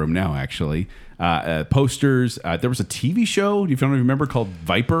in their room now, actually. Posters. There was a TV show, if you don't remember, called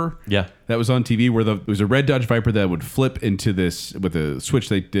Viper. Yeah. That was on TV where it was a red Dodge Viper that would flip into this, with a switch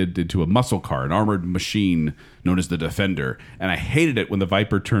they did, into a muscle car, an armored machine known as the Defender. And I hated it when the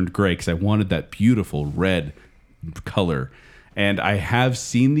Viper turned gray because I wanted that beautiful red color. And I have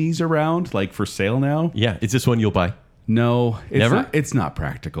seen these around, like for sale now. Yeah. Is this one you'll buy? No, it's Never? Not, it's not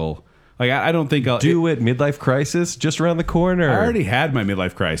practical. Like I don't think I'll Do it. Midlife crisis just around the corner. I already had my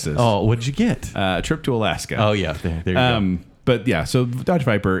midlife crisis. Oh, what did you get? A trip to Alaska. Oh, yeah. There you go. But yeah, so Dodge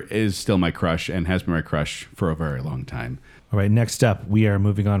Viper is still my crush and has been my crush for a very long time. All right, next up, we are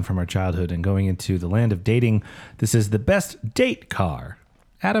moving on from our childhood and going into the land of dating. This is the best date car.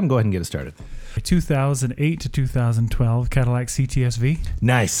 Adam, go ahead and get us started. 2008 to 2012 Cadillac CTS-V.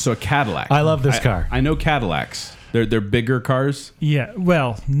 Nice. So a Cadillac. I love this car. I know Cadillacs. They're bigger cars. Yeah,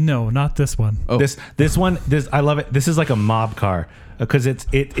 well, no, not this one. Oh. This one, I love it. This is like a mob car because it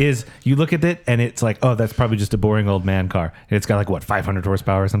is. You look at it and it's like, oh, that's probably just a boring old man car. And it's got like what, 500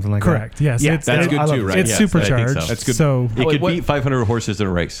 horsepower or something like Correct. that. Yes, Yeah, it's that's it- good I love too, it. right? It's Yes, I think supercharged. so. That's good. So It could what- beat 500 horses in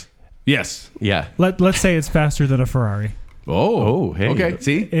a race. Yes. Yeah. let's say it's faster than a Ferrari. Oh, hey. Okay.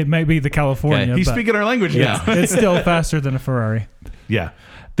 See, It might be the California. Okay. he's but speaking our language now. It's still faster than a Ferrari. Yeah.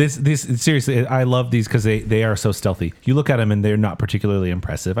 This seriously, I love these because they are so stealthy. You look at them and they're not particularly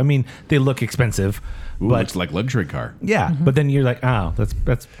impressive. I mean, they look expensive, Ooh, but it's like luxury car. yeah. But then you're like, oh,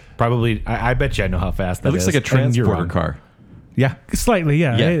 that's probably. I bet you I know how fast that It looks is. like a And you're transporter wrong. car. Yeah. Slightly,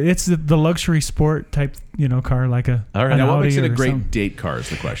 yeah. Yeah. It's the luxury sport type, car like a. All right. an Now, Now, what makes Audi it a or great something. date car is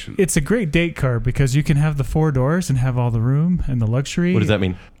the question. It's a great date car because you can have the 4 doors and have all the room and the luxury. What does that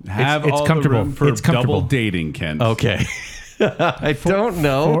mean? Have it's all comfortable. the room for It's comfortable. double dating, Ken. Okay. I don't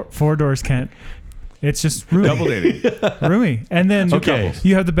know. Four doors can't. It's just roomy. Double dating. roomy. And then Okay.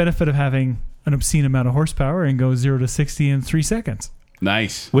 you have the benefit of having an obscene amount of horsepower and go 0 to 60 in 3 seconds.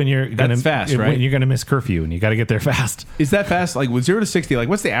 Nice. When you're gonna fast, when right? you're gonna miss curfew and you got to get there fast. Is that fast? Like with 0 to 60, like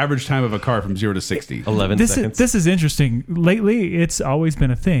what's the average time of a car from 0 to 60? 11 This seconds. is interesting. Lately, it's always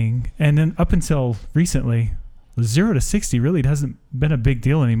been a thing, and then up until recently, 0 to 60 really hasn't been a big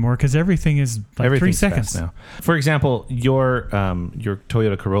deal anymore because everything is like 3 Everything's seconds fast now. For example, your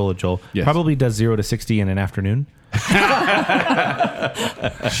Toyota Corolla, Joel, Yes. probably does 0 to 60 in an afternoon.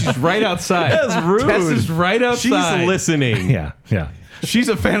 She's right outside. That's rude. Tess is right outside. She's listening. Yeah, yeah. She's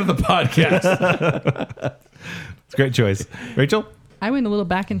a fan of the podcast. It's a great choice. Rachel? I went a little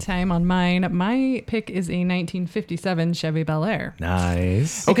back in time on mine. My pick is a 1957 Chevy Bel Air.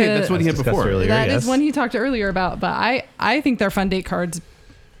 Nice. Okay, that's what he had Discussed before. earlier. That is yes. one he talked earlier about, but I think they're fun date cards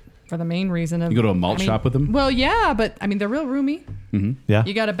for the main reason of You go to a malt shop with them? Well, yeah, but I mean they're real roomy. Yeah.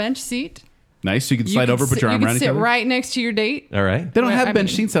 You got a bench seat. Nice. So you can You slide can over, put sit- your arm you around can each sit other. right next to your date. All right. They don't have I bench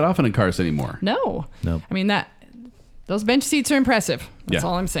mean- seats that often in cars anymore. No, Nope. I mean those bench seats are impressive. That's Yeah.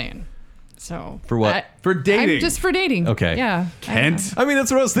 all I'm saying. So For what? For dating. Just for dating. Okay. Yeah. Kent? I mean, that's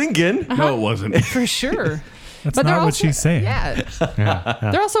what I was thinking. No, it wasn't. For sure. That's But they're not what also, she's saying. Yeah.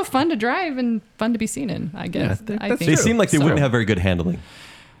 They're also fun to drive and fun to be seen in, I guess. Yeah, I that's think. They seem like they So- wouldn't have very good handling.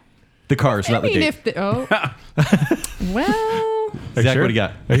 The cars, I not mean, the date. if the, well, Zach, sure? what do you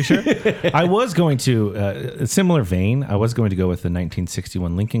got? Are you sure? I was going to, a similar vein, I was going to go with the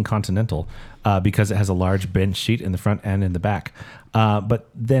 1961 Lincoln Continental because it has a large bench seat in the front and in the back. But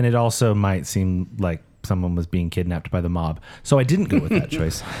then it also might seem like someone was being kidnapped by the mob. So I didn't go with that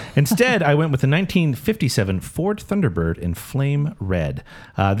choice. Instead, I went with the 1957 Ford Thunderbird in flame red.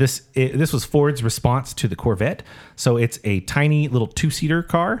 This was Ford's response to the Corvette. So it's a tiny little 2-seater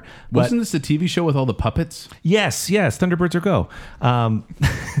car. But Wasn't this the TV show with all the puppets? yes, Thunderbirds are go.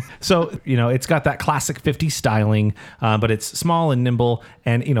 So it's got that classic 50s styling, but it's small and nimble,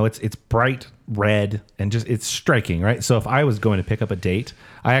 and it's bright red and just it's striking, right? So if I was going to pick up a date,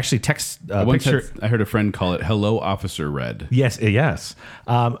 I actually text a picture. I heard a friend call it "Hello, Officer Red." Yes.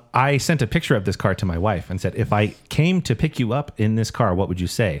 I sent a picture of this car to my wife and said, if I came to pick you up in this car, what would you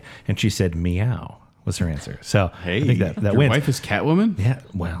say? And she said, meow. was her answer. So Hey, I think that Your wins. wife is Catwoman? Yeah,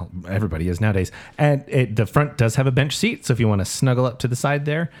 well, everybody is nowadays. And the front does have a bench seat, so if you want to snuggle up to the side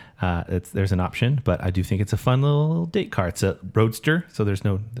there, there's an option. But I do think it's a fun little date car. It's a roadster, so there's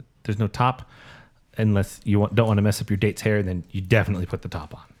no top. Unless you don't want to mess up your date's hair, then you definitely put the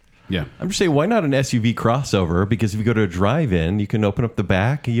top on. Yeah. I'm just saying, why not an SUV crossover? Because if you go to a drive-in, you can open up the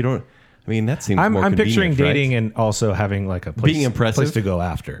back. And you don't. I mean, that seems more I'm picturing convenient, right? dating and also having like a place, Being impressive? place to go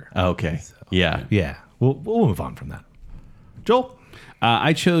after. Okay. Yeah. Yeah, we'll move on from that. Joel?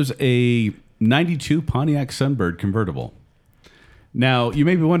 I chose a 92 Pontiac Sunbird convertible. Now, you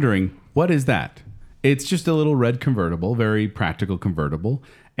may be wondering, what is that? It's just a little red convertible, very practical convertible.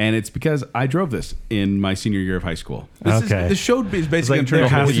 And it's because I drove this in my senior year of high school. The show is basically like, there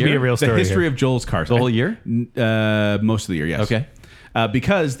has to be a real the story history here. of Joel's cars. The whole year? Most of the year, yes. Okay.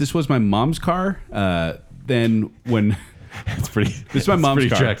 Because this was my mom's car. Then when It's pretty. this is my mom's pretty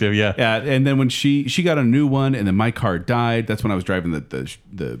car. attractive, yeah. Yeah, and then when she got a new one, and then my car died. That's when I was driving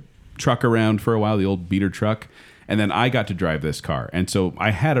the truck around for a while, the old beater truck. And then I got to drive this car. And so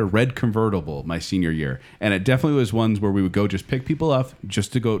I had a red convertible my senior year. And it definitely was ones where we would go just pick people up,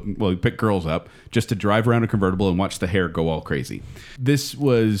 just to go, well, pick girls up, just to drive around a convertible and watch the hair go all crazy. This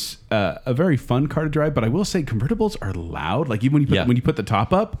was a very fun car to drive, but I will say convertibles are loud. Like even when you put the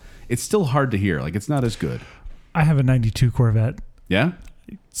top up, it's still hard to hear. Like it's not as good. I have a 92 Corvette. Yeah?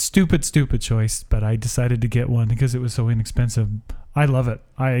 Stupid choice, but I decided to get one because it was so inexpensive. I love it.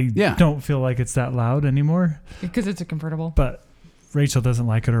 I don't feel like it's that loud anymore, Because it's a convertible. but Rachel doesn't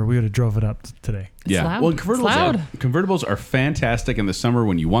like it, or we would have drove it up today. It's loud. Well, It's loud. convertibles are fantastic in the summer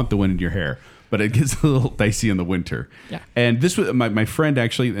when you want the wind in your hair, but it gets a little dicey in the winter. Yeah. And this was my friend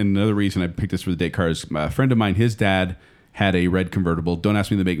actually, and another reason I picked this for the date car is a friend of mine, his dad had a red convertible. Don't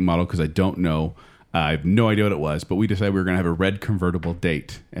ask me the make and model because I don't know. I have no idea what it was, but we decided we were going to have a red convertible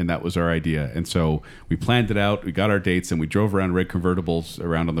date, and that was our idea. And so we planned it out. We got our dates, and we drove around red convertibles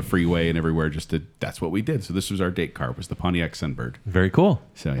around on the freeway and everywhere. That's what we did. So this was our date car, was the Pontiac Sunbird. Very cool.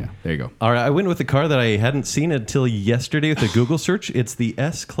 So yeah, there you go. All right, I went with a car that I hadn't seen until yesterday with a Google search. It's the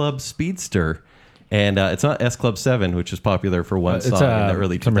S Club Speedster, and it's not S Club 7, which is popular for one song in the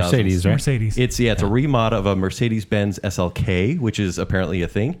early 2000s. It's a Mercedes, right? Mercedes. It's a remod of a Mercedes-Benz SLK, which is apparently a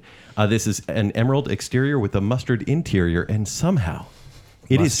thing. This is an emerald exterior with a mustard interior, and somehow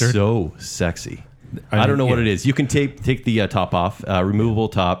it is Mustard? so sexy. I mean, don't know what yeah. it is. You can take the top off, removable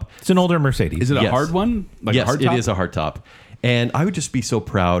top. It's an older Mercedes. Is it a Yes. hard one? Like Yes, a hard it top? is a hard top. And I would just be so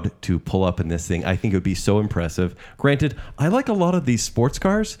proud to pull up in this thing. I think it would be so impressive. Granted, I like a lot of these sports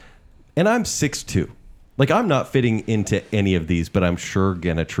cars, and I'm 6'2". Like, I'm not fitting into any of these, but I'm sure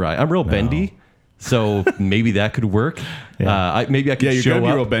gonna try. I'm real bendy, so maybe that could work. Maybe I could you're show gonna be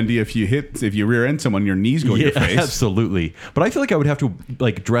up. real bendy if you rear end someone, your knees go in your face. Absolutely. But I feel like I would have to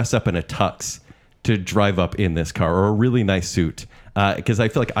like dress up in a tux to drive up in this car, or a really nice suit, because I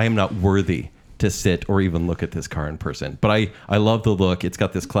feel like I am not worthy to sit or even look at this car in person. But I love the look. It's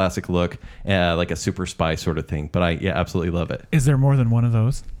got this classic look, like a super spy sort of thing. But I absolutely love it. Is there more than one of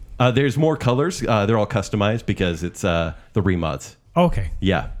those? There's more colors. They're all customized because it's the remods. Okay.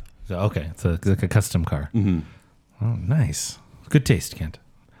 Yeah. So, okay, it's like a custom car. Mm-hmm. Oh, nice. Good taste, Kent.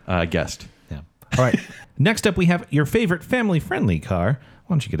 Guessed. Yeah. All right. Next up, we have your favorite family-friendly car.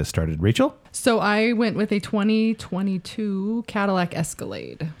 Why don't you get us started, Rachel? So I went with a 2022 Cadillac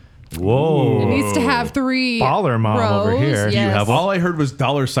Escalade. Whoa. It needs to have 3 Baller mom rows. over here. Yes. Do you have All I heard was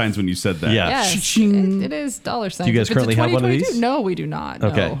dollar signs when you said that. Yeah. Yes, it is dollar signs. Do you guys If it's a currently have one of 2022 these? No, we do not.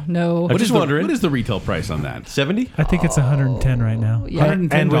 Okay. No. I'm just wondering. What is the retail price on that? 70? I think it's 110 right now. Yeah.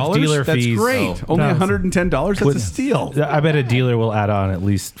 And with dealer That's fees. great. Oh. Only $110? That's a steal. I bet a dealer will add on at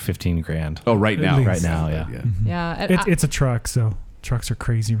least 15 grand. Oh, right now. least. Right now, yeah. Yeah. And It's a truck, so trucks are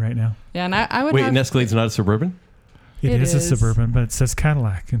crazy right now. and I would Wait, have. an Escalade's not a Suburban? It It is a is. Suburban, but it says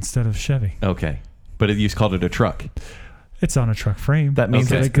Cadillac instead of Chevy. Okay. But you called it a truck. It's on a truck frame. That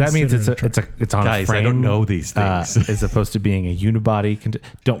means Okay. that means Consider it's on Guys, a I frame. don't know these things. As opposed to being a unibody.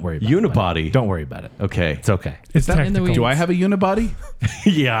 Don't worry about it. Unibody? Don't worry about it. Okay. It's okay. It's that in the technical. weeds? Do I have a unibody?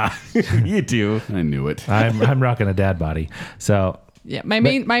 Yeah, you do. I knew it. I'm rocking a dad body. So Yeah, my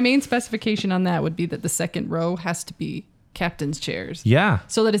main specification on that would be that the second row has to be captain's chairs. yeah.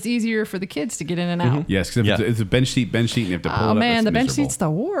 So that it's easier for the kids to get in and out. Yes, because Yeah. it's a bench seat, and you have to pull it Oh up. man, That's the bench miserable. seat's the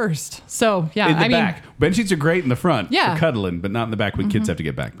worst. So yeah, In the I mean back. Bench seats are great in the front Yeah. for cuddling, but not in the back when kids have to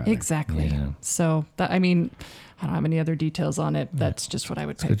get back. exactly. Yeah. So that I mean, I don't have any other details on it. That's just what I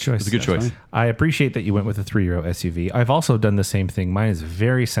would pick. Good choice. It's a good choice. I appreciate that you went with a 3-row SUV. I've also done the same thing. Mine is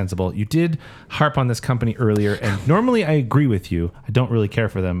very sensible. You did harp on this company earlier, and normally I agree with you. I don't really care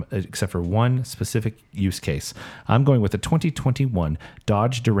for them except for one specific use case. I'm going with the 2021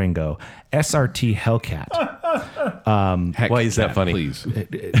 Dodge Durango SRT Hellcat. Why is that funny? Please.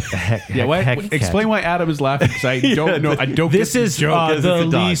 Yeah, Explain why Adam is laughing because I don't know. I don't. This get is the joke. because the it's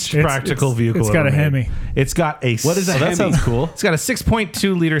a Dodge. least practical vehicle. it's got ever a made. Hemi. It's got a. What is a that Hemi? sounds cool. It's got a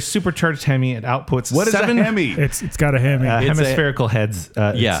 6.2 liter supercharged Hemi. It outputs What is seven a Hemi? It's got a Hemi. hemispherical heads.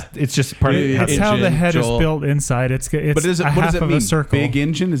 Yeah. it's just part of It- That's how the engine, head Joel. is built inside. It's But it's is it, a what half does it of mean? a circle. Big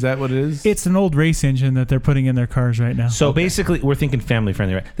engine? Is that what it is? It's an old race engine that they're putting in their cars right now. So basically, we're thinking family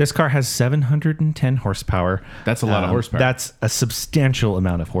friendly, right? This car has 710 horsepower. That's a lot of horsepower. That's a substantial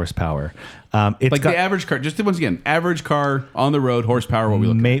amount of horsepower. It's like got the average car. Just once again, average car on the road horsepower. What we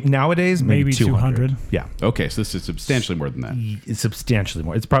look at? nowadays maybe Maybe 200. Yeah, Okay, so this is substantially more than that. it's substantially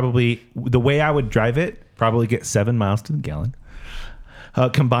more. It's probably the way I would drive it. Probably get 7 miles to the gallon.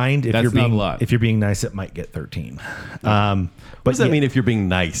 Combined, if That's you're not being a lot. if you're being nice, it might get 13. What does that mean if you're being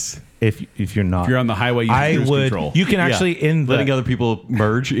nice? If you're not, If you're on the highway, you I cruise would. control. You can actually in the letting other people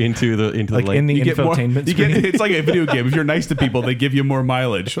merge into the like lane. in the You get more. infotainment You get, screen. it's like a video game. If you're nice to people, they give you more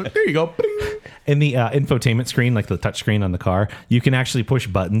mileage. Like, there you go. Bing. In the infotainment screen, like the touch screen on the car, you can actually push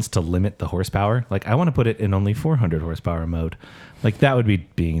buttons to limit the horsepower. Like I want to put it in only 400 horsepower mode. Like that would be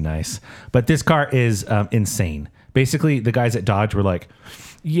being nice. But this car is insane. Basically, the guys at Dodge were like,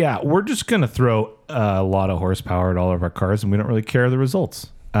 yeah, we're just going to throw a lot of horsepower at all of our cars and we don't really care the results.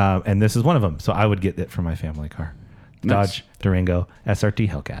 And this is one of them. So I would get it for my family car. Nice. Dodge Durango SRT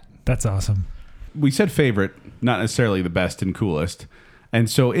Hellcat. That's awesome. We said favorite, not necessarily the best and coolest. And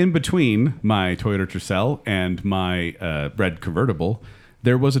so in between my Toyota Tercel and my red convertible,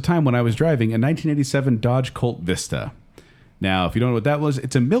 there was a time when I was driving a 1987 Dodge Colt Vista. Now, if you don't know what that was,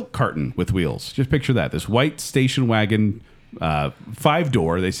 it's a milk carton with wheels. Just picture that. This white station wagon,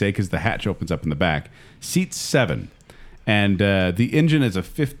 5-door, they say, because the hatch opens up in the back. Seats 7. And the engine is a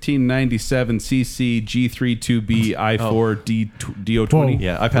 1597cc G32B i4 DO20. Whoa.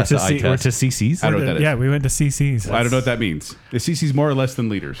 Yeah, I passed the eye Or test. to CC's. I don't know what that is. Yeah, we went to CC's. I don't know what that means. The CC's more or less than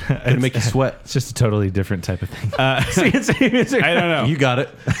liters. It'd make you sweat. It's just a totally different type of thing. I don't know. You got it.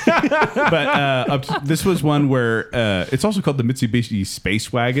 But this was one where it's also called the Mitsubishi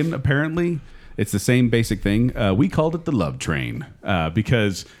Space Wagon, apparently. It's the same basic thing. We called it the Love Train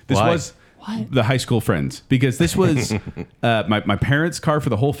because this Why? was the high school friends. Because this was my parents' car for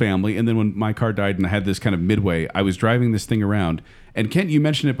the whole family. And then when my car died and I had this kind of midway, I was driving this thing around. And Kent, you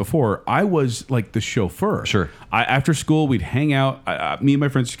mentioned it before. I was like the chauffeur. Sure. After school, we'd hang out. Me and my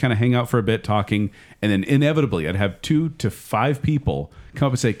friends just kind of hang out for a bit, talking, and then inevitably, I'd have 2 to 5 people come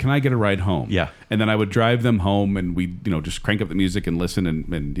up and say, "Can I get a ride home?" Yeah. And then I would drive them home, and we, just crank up the music and listen,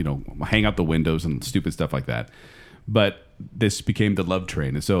 and hang out the windows and stupid stuff like that. But this became the love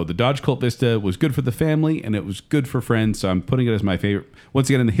train, and so the Dodge Colt Vista was good for the family, and it was good for friends. So I'm putting it as my favorite. Once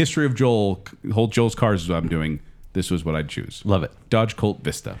again, in the history of Joel's cars is what I'm doing. This was what I'd choose. Love it. Dodge Colt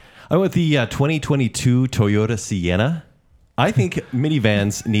Vista. I went with the 2022 Toyota Sienna. I think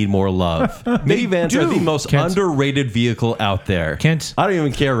minivans need more love. Minivans are the most Kent. underrated vehicle out there. Kent. I don't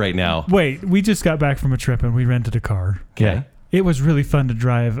even care right now. Wait, we just got back from a trip and we rented a car. Okay. It was really fun to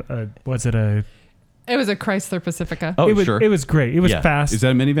drive. It was a Chrysler Pacifica. Oh, it was, sure. It was great. It was Yeah. fast. Is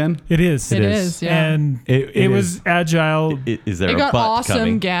that a minivan? It is. It is, yeah. And It it was agile. Is there It a got butt awesome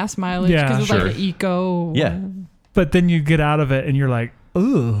coming? gas mileage Yeah, because it was sure. like an eco. Yeah. But then you get out of it and you're like,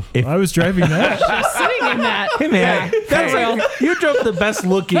 ooh, I was driving that. Sitting in that. Hey man, that's Hey. like, you drove the best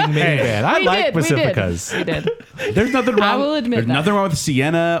looking minivan. I We like did, Pacificas. We did. There's nothing wrong. I will admit there's that. nothing wrong with a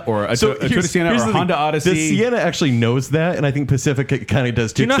Sienna or a Toyota Sienna or a the thing. Honda Odyssey. The Sienna actually knows that, and I think Pacifica kind of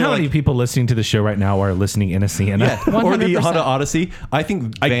does too. Do you know They're how like, many people listening to the show right now are listening in a Sienna? yeah, or the 100%. Honda Odyssey. I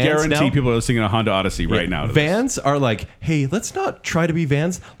think I vans guarantee now, people are listening to a Honda Odyssey right now. to this. Vans are like, hey, let's not try to be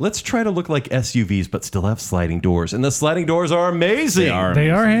vans. Let's try to look like SUVs, but still have sliding doors. And the sliding doors are amazing. They are. They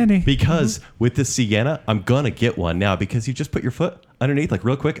are handy. Because with the Sienna, I'm going to get one now because you just put your foot underneath, like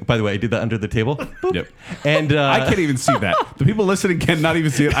real quick. By the way, I did that under the table. Boop. Yep. And I can't even see that. The people listening cannot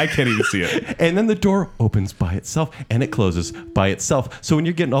even see it. I can't even see it. and then the door opens by itself and it closes by itself. So when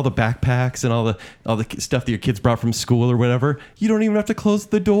you're getting all the backpacks and all the stuff that your kids brought from school or whatever, you don't even have to close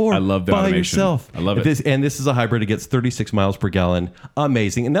the door. I love the by automation. yourself. I love it. This is a hybrid. It gets 36 miles per gallon.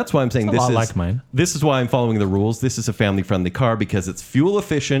 Amazing. And that's why I'm saying a this lot is like mine. This is why I'm following the rules. This is a family-friendly car because it's fuel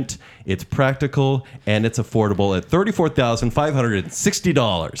efficient, it's practical, and it's affordable at $34,560.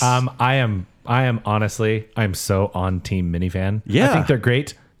 I am honestly, I'm so on team minivan. Yeah. I think they're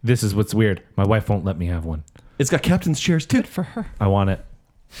great. This is what's weird. My wife won't let me have one. It's got captain's chairs too. Good for her. I want it.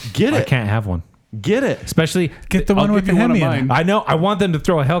 Get I it. can't have one. Get it. Especially, Get the one I'll with give the you one of Hemi in it. mine. I know. I want them to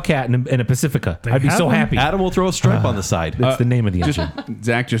throw a Hellcat and a Pacifica. They I'd be have so them. happy. Adam will throw a stripe on the side. That's the name of the Just engine.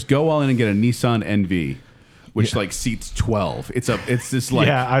 Zach, just go all in and get a Nissan NV, which like seats 12. It's this like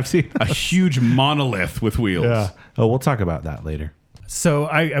Yeah, I've seen. a huge monolith with wheels. Yeah. Oh, we'll talk about that later. So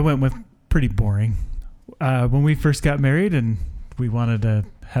I went with pretty boring. When we first got married and we wanted to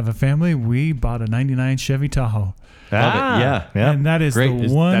have a family, we bought a 99 Chevy Tahoe. Love it. Yeah. Yeah. And that is Great.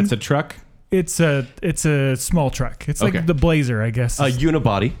 the one. That's a truck. It's a small truck. It's like Okay. the Blazer, I guess. A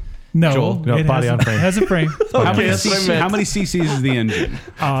unibody. no, Joel? No, it body has, on frame. Has a frame. Okay, that's what I meant. How many cc's is the engine?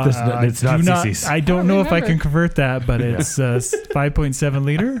 It's not do CCs. I don't know if I remember. can convert that, but it's 5.7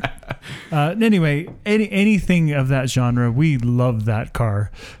 liter. Anyway, anything of that genre, we love that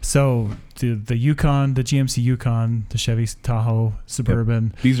car. So the Yukon, the GMC Yukon, the Chevy Tahoe,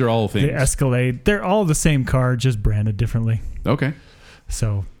 Suburban, These are all things. the Escalade, they're all the same car, just branded differently. Okay.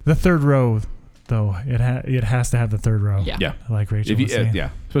 So the third row, though, it has to have the third row. Yeah. Yeah. Like Rachel If you, was saying. yeah.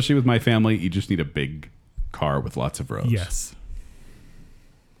 Especially with my family, you just need a big car with lots of rows. Yes.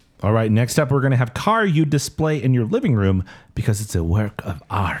 All right. Next up, we're going to have car you display in your living room because it's a work of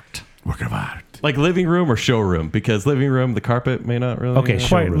art. Work of art. Like living room or showroom? Because living room, the carpet may not really. Okay,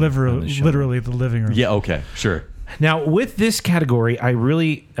 Quite Showroom. literally the living room. Yeah. Okay. Sure. Now, with this category, I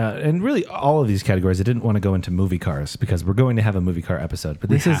really, and really all of these categories, I didn't want to go into movie cars because we're going to have a movie car episode. But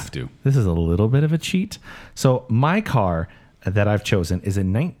this have to. This is a little bit of a cheat. So my car that I've chosen is a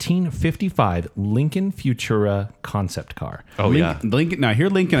 1955 Lincoln Futura concept car. Oh yeah. Lincoln. Now here,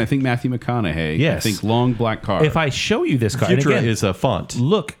 Lincoln. I think Matthew McConaughey. Yes. I think long black car. If I show you this car, and Futura again, is a font.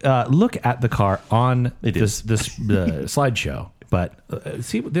 look at the car on It this is. slideshow. But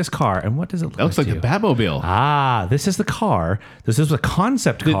see this car, and what does it look that looks like to a you? Batmobile. Ah, this is the car. This is a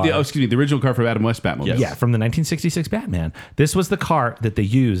concept car. Excuse me. The original car from Adam West Batmobile. Yes. Yeah, from the 1966 Batman. This was the car that they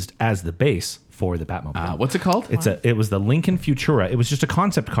used as the base for the Batmobile. What's it called? It was the Lincoln Futura. It was just a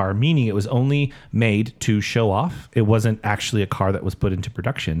concept car, meaning it was only made to show off. It wasn't actually a car that was put into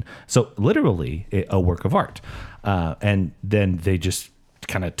production. So literally a work of art. And then they just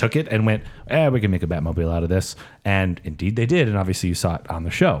kind of took it and went, we can make a Batmobile out of this. And indeed they did. And obviously you saw it on the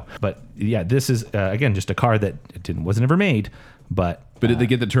show. But yeah, this is, again, just a car that wasn't ever made. But did they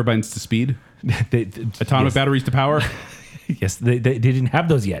get the turbines to speed? Atomic yes. batteries to power? Yes, they didn't have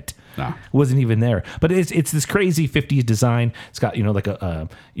those yet. No. Wasn't even there. But it's this crazy 50s design. It's got, like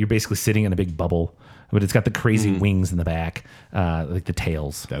you're basically sitting in a big bubble, but it's got the crazy wings in the back, like the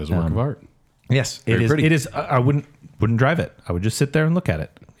tails. That was a work of art. Yes, Very pretty. It is. I wouldn't drive it. I would just sit there and look at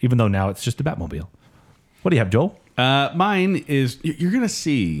it, even though now it's just a Batmobile. What do you have, Joel? Mine is, you're going to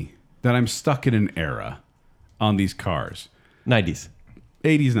see that I'm stuck in an era on these cars. 90s.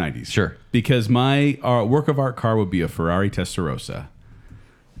 80s, 90s. Sure. Because my work of art car would be a Ferrari Testarossa.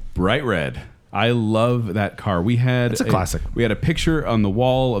 Bright red. I love that car. We had It's a classic. We had a picture on the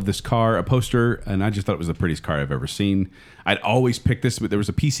wall of this car, a poster, and I just thought it was the prettiest car I've ever seen. I'd always pick this, but there was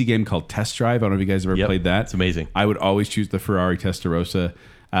a PC game called Test Drive. I don't know if you guys ever Yep. played that. It's amazing. I would always choose the Ferrari Testarossa.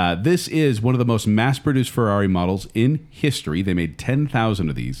 This is one of the most mass-produced Ferrari models in history. They made 10,000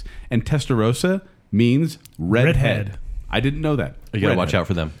 of these. And Testarossa means redhead. Redhead. I didn't know that. You gotta watch Redhead. out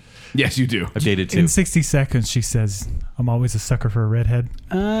for them. Yes, you do. I've dated too. In 60 seconds, she says, I'm always a sucker for a redhead.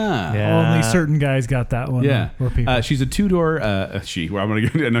 Ah. Only certain guys got that one. Yeah. Or people. She's a two-door, well, I'm going to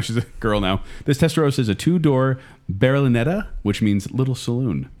get, no, she's a girl now. This Testarossa is a two-door Berlinetta, which means little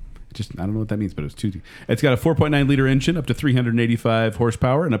saloon. I don't know what that means, but it's two. It's got a 4.9 liter engine, up to 385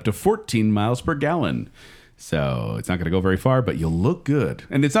 horsepower, and up to 14 miles per gallon. So it's not going to go very far, but you'll look good.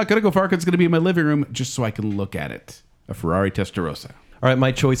 And it's not going to go far because it's going to be in my living room just so I can look at it. A Ferrari Testarossa. All right,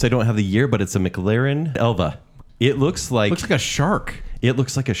 my choice. I don't have the year, but it's a McLaren Elva. It looks like Looks like a shark. it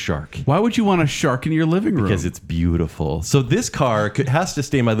looks like a shark. Why would you want a shark in your living room? Because it's beautiful. So this car has to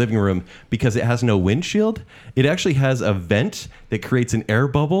stay in my living room because it has no windshield. It actually has a vent that creates an air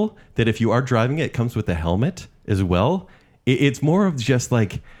bubble that if you are driving it, it comes with a helmet as well. It's more of just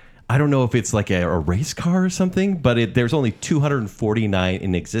like, I don't know if it's like a race car or something, but there's only 249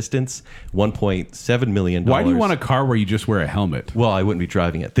 in existence, $1.7 million. Why do you want a car where you just wear a helmet? Well, I wouldn't be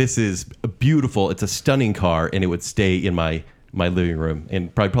driving it. This is beautiful. It's a stunning car, and it would stay in my living room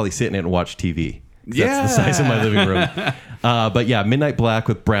and probably sit in it and watch TV. That's the size of my living room. But yeah, midnight black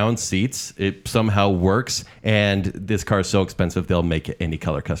with brown seats. It somehow works, and this car is so expensive they'll make it any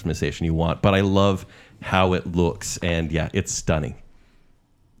color customization you want. But I love how it looks, and yeah, it's stunning.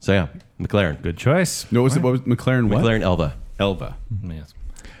 So yeah, McLaren. Good choice. No, what was McLaren what? McLaren Elva. Elva. Yes.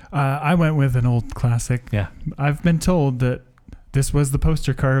 I went with an old classic. Yeah. I've been told that this was the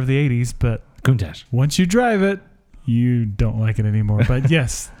poster car of the 80s, but Countach. Once you drive it, you don't like it anymore. But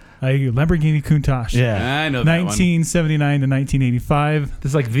yes, a Lamborghini Countach. Yeah. I know that one. 1979 to 1985.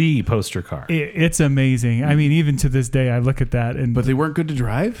 This is like the poster car. It's amazing. I mean, even to this day, I look at that and. But they weren't good to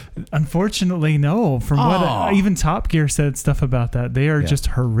drive? Unfortunately, no. From what even Top Gear said stuff about that, they are just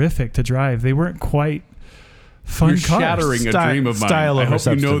horrific to drive. They weren't quite fun You're cars. shattering a dream of mine. Style I over hope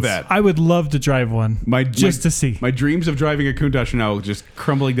you know substance. that. I would love to drive one just to see. My dreams of driving a Countach are now just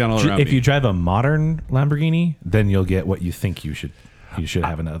crumbling down all around If me. you drive a modern Lamborghini, then you'll get what you think you should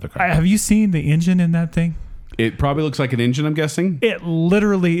have in another car. Have you seen the engine in that thing? It probably looks like an engine, I'm guessing. It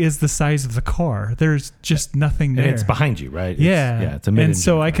literally is the size of the car. There's just nothing there. And it's behind you, right? It's a mid-engine and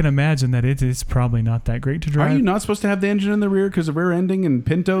so I car. can imagine that it is probably not that great to drive. Are you not supposed to have the engine in the rear because of rear ending and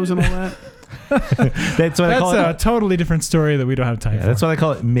Pintos and all that? That's what I call That's a it. totally different story that we don't have time Yeah, for. that's why I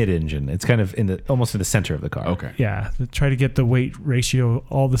call it mid-engine. It's kind of almost in the center of the car. Okay. Yeah, try to get the weight ratio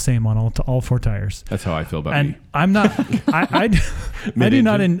all the same on all four tires. That's how I feel about And me. I'm not. I do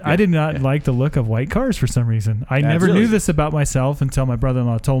not. I did not like the look of white cars for some reason. I never really- knew this about myself until my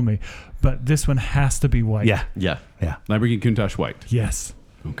brother-in-law told me. But this one has to be white. Yeah. Yeah. Yeah. Lamborghini Countach white. Yes.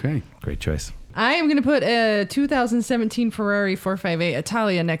 Okay. Great choice. I am going to put a 2017 Ferrari 458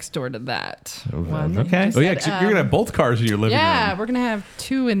 Italia next door to that. one that you okay. just Oh, yeah, said. 'cause you're going to have both cars in your living Yeah, room. we're going to have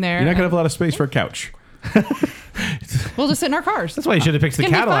two in there. You're not going to have a lot of space for a couch. We'll just sit in our cars. That's why you should have picked the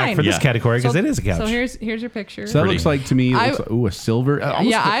It's gonna be Cadillac fine. for this Yeah. category because it is a couch. So here's your picture. So that looks like, to me, it I- looks like, ooh, a silver.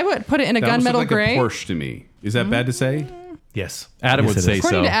 I would put it in a that almost gunmetal looks like gray. a Porsche to me. Is that bad to say? yes. Adam Yes, would it say is.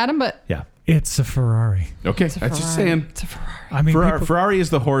 According so. to Adam, but Yeah. It's a Ferrari. Okay. it's a That's just Ferrari. saying. It's a Ferrari. I mean, people- Ferrari is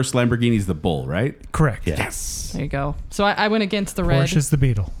the horse, Lamborghini's the bull, right? correct. Yeah. Yes. There you go. So I went against the red Porsche is the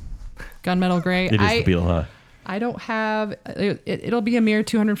Beetle. gunmetal gray. It is the Beetle, huh? I don't have. It'll be a mere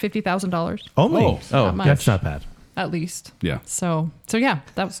 $250,000 Only. Oh. not much. That's not bad. at least. Yeah. So yeah,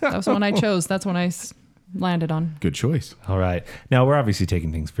 that was the one I chose. That's when I landed on. Good choice. All right. Now, we're obviously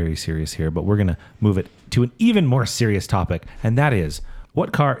taking things very serious here, but we're going to move it to an even more serious topic, and that is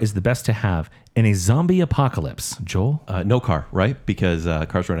what car is the best to have in a zombie apocalypse? Joel? No car, right? Because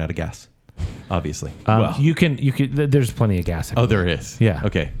cars run out of gas, obviously. Well. You can, there's plenty of gas. Oh, there is. Yeah.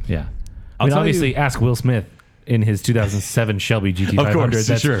 Okay. Yeah. I'll tell obviously, you- ask Will Smith in his 2007 Shelby GT500 Of course,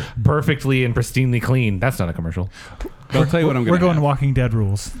 that's sure. perfectly and pristinely clean. That's not a commercial. I'll tell you what I'm going We're to going Walking Dead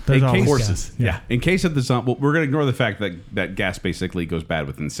rules. There's In always case- gas. Horses. Yeah. In case of the zombie, well, we're going to ignore the fact that gas basically goes bad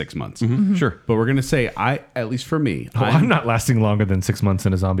within 6 months. Sure. But we're going to say, at least for me, I'm not lasting longer than 6 months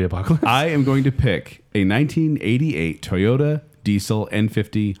in a zombie apocalypse. I am going to pick a 1988 Toyota diesel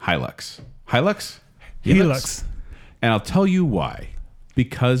N50 Hilux. Hilux? Helix. And I'll tell you why.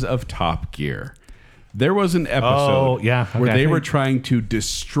 Because of Top Gear. There was an episode Oh, yeah, where okay. they were trying to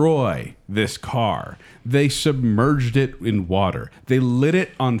destroy this car. They submerged it in water. They lit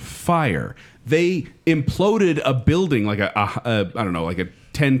it on fire. They imploded a building like I don't know, like a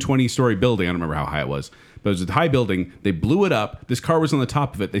 10, 20 story building. I don't remember how high it was. But it was a high building. They blew it up. This car was on the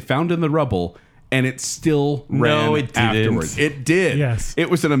top of it. They found it in the rubble. And it still ran it didn't. afterwards. It did. Yes. It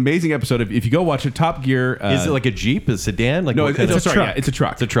was an amazing episode. If you go watch it, Top Gear. Is it like a Jeep, a sedan? Like No, what it's, kind of- a truck. Yeah, it's a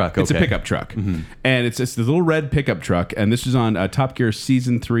truck. It's a truck, It's a okay. pickup truck, and it's this little red pickup truck. And this is on Top Gear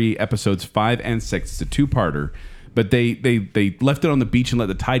season 3, episodes 5 and 6. It's a 2-parter. But they left it on the beach and let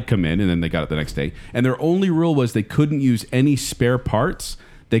the tide come in, and then they got it the next day. And their only rule was they couldn't use any spare parts.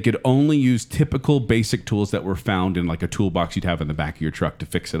 They could only use typical basic tools that were found in like a toolbox you'd have in the back of your truck to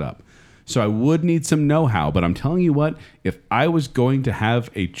fix it up. So I would need some know-how, but I'm telling you what, if I was going to have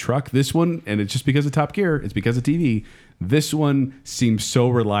a truck, this one, and it's just because of Top Gear, it's because of TV, this one seems so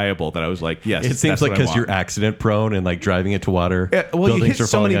reliable that I was like, yes, It seems that's like what I because want. you're accident prone and like driving into water. Yeah, well, you buildings hit are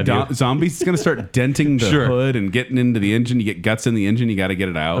so falling many on you. zombies, it's going to start denting the Sure. hood and getting into the engine. You get guts in the engine, you got to get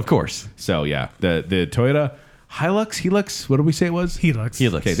it out. Of course. So yeah, the Toyota Hilux, what did we say it was? Helix.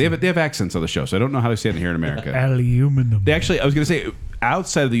 Helix. Okay, they have accents on the show, so I don't know how they say it here in America. Aluminum. They actually, I was going to say,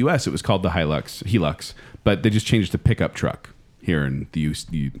 outside of the U.S., it was called the Hilux, but they just changed it to pickup truck here in the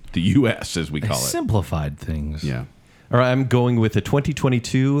U.S., as we call it. Simplified things. Yeah. All right, I'm going with a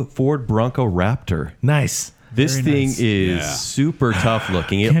 2022 Ford Bronco Raptor. Nice. This Very thing nice. is Yeah. super tough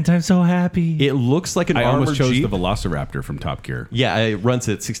looking. Can't I'm so happy. It looks like an I armored almost chose Jeep. the Velociraptor from Top Gear. Yeah, it runs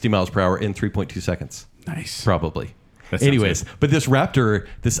at 60 miles per hour in 3.2 seconds. Nice. Probably. That sounds Anyways, good. but this Raptor,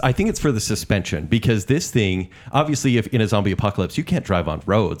 I think it's for the suspension because this thing, obviously, if in a zombie apocalypse, you can't drive on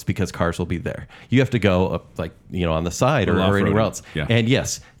roads because cars will be there. You have to go up, on the side or off-roading. anywhere else. Yeah. And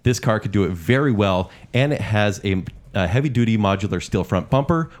yes, this car could do it very well, and it has a heavy-duty modular steel front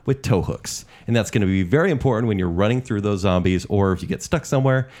bumper with tow hooks, and that's going to be very important when you're running through those zombies or if you get stuck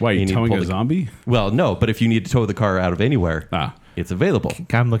somewhere. Why, are you need to towing pull a the- zombie? Well, no, but if you need to tow the car out of anywhere, it's available.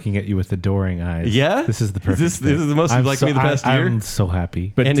 I'm looking at you with adoring eyes. Yeah? This is the perfect. This is the most you've liked me the past year? I'm so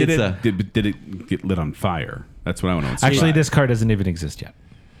happy. But And did it's, did it get lit on fire? That's what I want to know. Actually, this car doesn't even exist yet.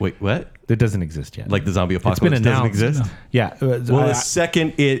 Wait, what? It doesn't exist yet. Like the zombie It's been apocalypse doesn't announced. exist? Yeah. Well, the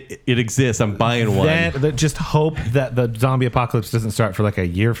second it exists, I'm buying one. Then just hope that the zombie apocalypse doesn't start for like a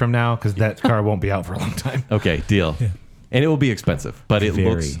year from now, because that car won't be out for a long time. Okay, deal. And it will be expensive, but it Very.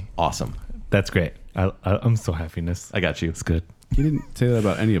 looks awesome. That's great. I'm so happiness. I got you. It's good. You didn't say that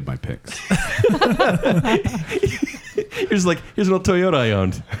about any of my picks. Here's an old Toyota I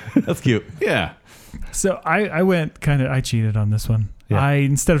owned. That's cute. Yeah. So I cheated on this one. Yeah.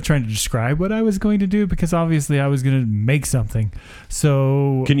 Instead of trying to describe what I was going to do, because obviously I was going to make something.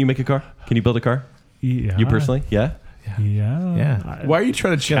 So Can you make a car? Can you build a car? yeah, You personally? Yeah. Yeah. Yeah. Why are you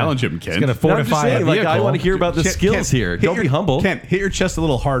trying to challenge him, Kent? It's gonna No, I'm just fortify saying, a like, I vehicle. want to hear about the skills here. Don't be humble. Kent, hit your chest a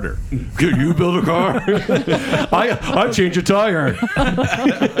little harder. Can you build a car? I changed a tire.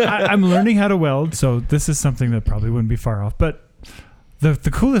 I'm learning how to weld, so this is something that probably wouldn't be far off. But the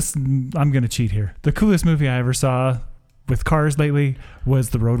coolest, I'm going to cheat here. The coolest movie I ever saw with cars lately was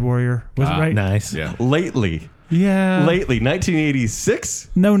The Road Warrior. Was it right? Nice. Yeah. Lately, Yeah. 1986.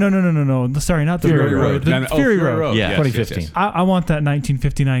 No. Sorry, not the Fury Road Warrior. Road. The Fury Road. Yeah. Yes, 2015. yes, yes. I want that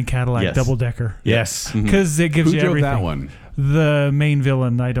 1959 Cadillac Yes. double decker Yes. because it gives Who you drove everything. that one? The main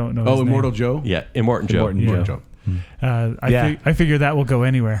villain, I don't know. Oh, his Immortal name. Joe? Yeah, Immortan Joe. Immortan Joe. I figure that will go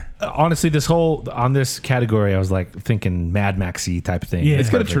anywhere. Honestly, on this category, I was like thinking Mad Maxy type thing. Yeah. It's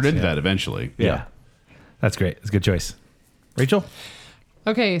going to Perfect, turn into yeah. that eventually. Yeah. That's great. It's a good choice. Rachel?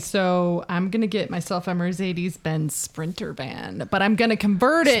 Okay, so I'm gonna get myself a Mercedes-Benz Sprinter van, but I'm gonna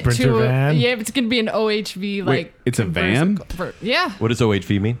convert it Sprinter van? it's gonna be an OHV like. it's a van? Yeah, What does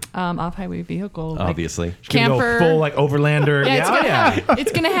OHV mean? off-highway vehicle. like Obviously. camper. Full like overlander. Yeah,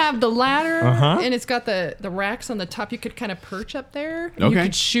 it's gonna have the ladder, Uh-huh. and it's got the racks on the top. You could kind of perch up there. And Okay. You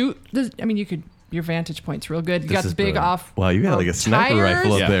could shoot. Your vantage point's real good. You got is the big brilliant. off. Wow, you got like a sniper tires,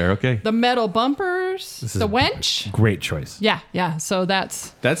 rifle up Yeah. there. Okay. The metal bumpers, the wench. Great choice. Yeah. So I was gonna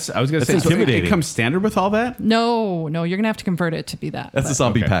That's say, so intimidating. it comes standard with all that? no. You're gonna have to convert it to be that. That's a but-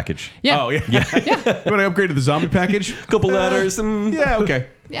 zombie Okay. package. Yeah. Oh, yeah. You want to upgrade to the zombie package? Couple ladders, Yeah, okay.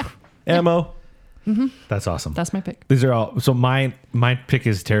 Yeah. ammo. That's awesome. That's my pick. These are all. So my pick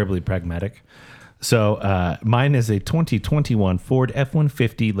is terribly pragmatic. So mine is a 2021 Ford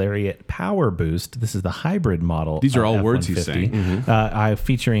F-150 Lariat Power Boost. This is the hybrid model. These are of all words he's F-150. saying. I'm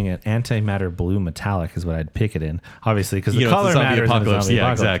featuring an antimatter blue metallic is what I'd pick it in. Obviously, because the You know, it's color the zombie matters in the apocalypse. zombie Yeah,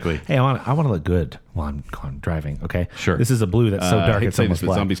 apocalypse. exactly. Hey, I want to look good while I'm driving. Okay. Sure. This is a blue that's so I dark hate it's to say almost this,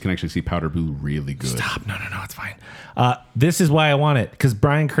 but black. zombies can actually see powder blue really good. Stop. No, it's fine. This is why I want it, because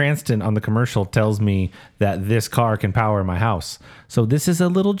Bryan Cranston on the commercial tells me that this car can power my house. So this is a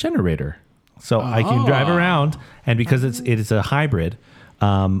little generator. So I can drive around, and because it is a hybrid,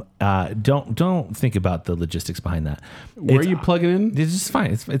 don't think about the logistics behind that. Where are you plugging in? It's just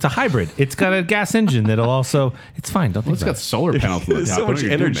fine. It's a hybrid. It's got a gas engine that'll also. It's fine. Don't think It's about got it. solar panels on the There's top. so What are much you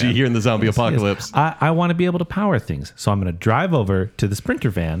doing, energy man? here in the zombie Yes. apocalypse. I want to be able to power things, so I'm going to drive over to the Sprinter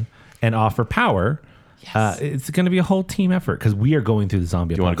van and offer power. It's going to be a whole team effort because we are going through the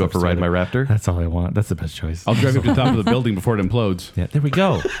zombie. You wanna go for Ride My Raptor? That's all I want. That's the best choice. I'll drive you up to the top of the building before it implodes. Yeah, there we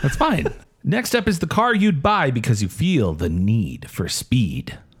go. That's fine. Next up is the car you'd buy because you feel the need for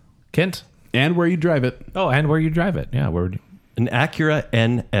speed. Kent? And where you drive it. Oh, and where you drive it. Yeah, where would you? An Acura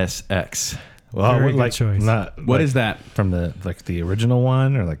NSX. Well, Very good choice. What is that? From the original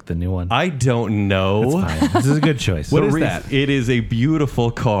one or like the new one? I don't know. Fine. This is a good choice. What is Reese, that? It is a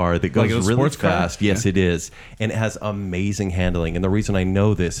beautiful car that goes Like a really sports car? fast. Yes, it is. And it has amazing handling. And the reason I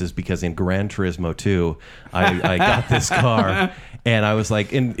know this is because in Gran Turismo 2, I got this car. And I was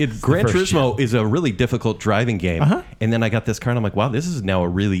like, Gran first Turismo is a really difficult driving game. And then I got this car and I'm like, wow, this is now a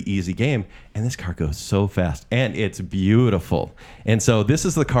really easy game. And this car goes so fast and it's beautiful. And so this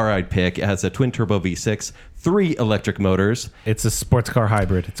is the car I'd pick. It has a twin turbo V6, 3 electric motors. It's a sports car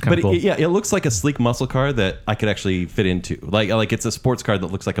hybrid. It's kind But of cool. it looks like a sleek muscle car that I could actually fit into. Like it's a sports car that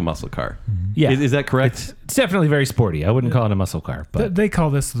looks like a muscle car. Yeah. Is that correct? It's definitely very sporty. I wouldn't call it a muscle car, but They call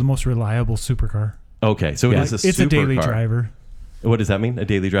this the most reliable supercar. Okay, so it is a It's a daily supercar. driver. What does that mean? A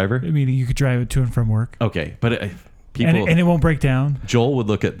daily driver? I mean, you could drive it to and from work, Okay, but people, and it won't break down. Joel would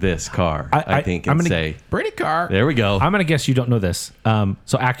look at this car, I think, I'm and gonna- say, Pretty car. "There we go." I'm gonna guess you don't know this.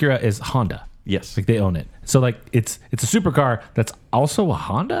 So Acura is Honda. Yes. Like they own it. So like it's a supercar that's also a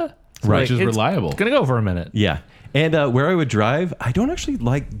Honda. So, Right. like, Which is it's reliable. Gonna go for a minute. Yeah. And where I would drive, I don't actually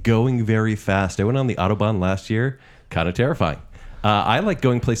like going very fast. I went on the Autobahn last year, kind of terrifying. I like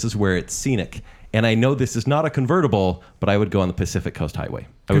going places where it's scenic. And I know this is not a convertible, but I would go on the Pacific Coast Highway.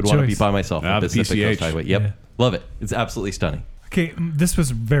 I would Good want to be choice. by myself on the Pacific PCH. Coast Highway. Yep. Yeah. Love it. It's absolutely stunning. Okay, this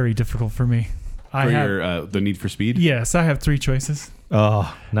was very difficult for me. For your the Need for Speed. Yes, I have 3 choices,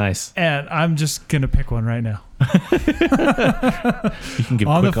 Oh, nice. and I'm just gonna pick one right now. You can give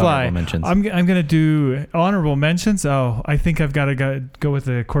On the quick fly, honorable mentions. I'm gonna do honorable mentions. Oh, I think I've got to go with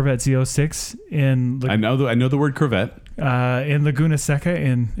the Corvette Z06 in I know the word Corvette. in Laguna Seca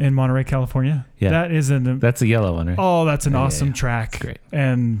in Monterey, California. Yeah. That is That's the yellow one, right? oh, that's an Yeah, awesome yeah. track. Great.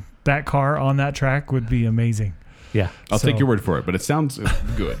 And that car on that track would be amazing. Yeah. I'll So- take your word for it, but it sounds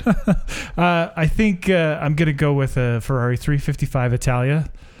good. I think I'm gonna go with a Ferrari 355 Italia.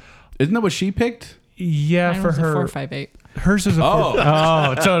 Isn't that what she picked? Yeah, Mine for was a her. 458. Hers is a Oh,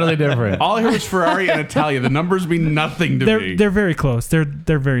 Oh, totally different. all I heard was Ferrari and Italia. The numbers mean nothing to me. They're very close. They're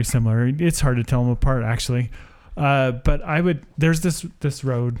very similar. It's hard to tell them apart actually. But I would. There's this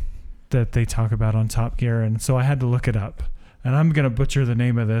road that they talk about on Top Gear, and so I had to look it up. And I'm gonna butcher the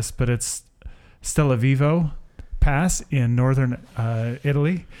name of this, but it's Stella Vivo Pass in northern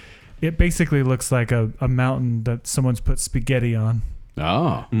Italy. It basically looks like a mountain that someone's put spaghetti on.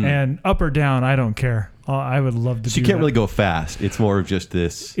 Oh. And up or down, I don't care. I would love to. So do you can't that. really go fast. It's more of just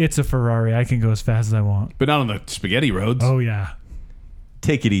this. It's a Ferrari. I can go as fast as I want. But not on the spaghetti roads. Oh yeah.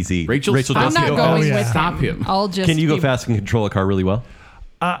 Take it easy. Rachel, I'm does not go going Oh, yeah. with Stop him. him. I'll just. Can you go be- fast and control a car really well?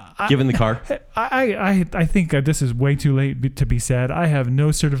 Given the car? I think this is way too late to be said. I have no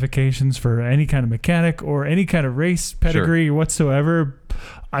certifications for any kind of mechanic or any kind of race pedigree whatsoever.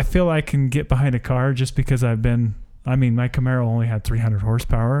 I feel I can get behind a car just because I've been. I mean, my Camaro only had 300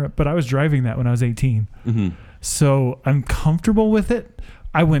 horsepower, but I was driving that when I was 18. Mm-hmm. So I'm comfortable with it.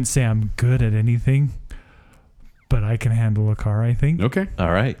 I wouldn't say I'm good at anything, but I can handle a car, I think. Okay.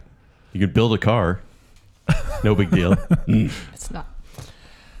 All right. You can build a car. No big deal. It's not.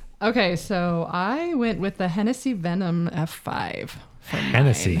 Okay, so I went with the Hennessy Venom F5. for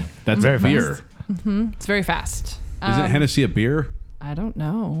Hennessy. mine. That's Very a beer. It's very fast. Isn't Hennessy a beer? I don't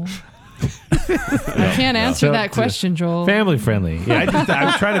know. I can't answer So- that question, Joel. Family friendly. Yeah. I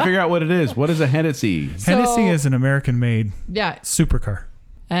was trying to figure out what it is. What is a Hennessy? Hennessy So- is an American-made Yeah, supercar.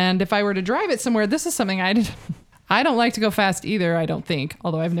 and if I were to drive it somewhere, this is something I did. I don't like to go fast either. I don't think,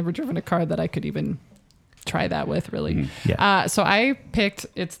 although I've never driven a car that I could even try that with. Really. Yeah. So I picked.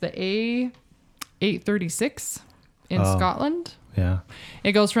 It's the A836 in Scotland. Yeah.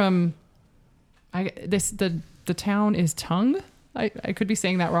 It goes from. The town is Tongue. I could be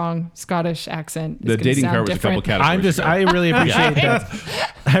saying that wrong. Scottish accent. Is The gonna dating sound car was different. a couple categories. I really appreciate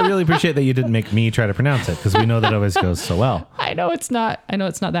that. I really appreciate that you didn't make me try to pronounce it because we know that always goes so well. I know it's not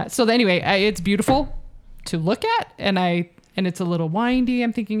that. So anyway, it's beautiful to look at, and it's a little windy.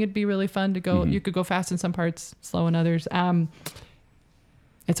 I'm thinking it'd be really fun to go. You could go fast in some parts, slow in others.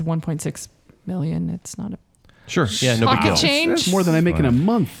 It's a 1.6 million. It's not a Sure. Yeah, no big pocket deal. change. That's more than I make in a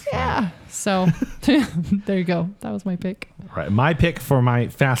month. Yeah. So there you go. That was my pick. Right. My pick for my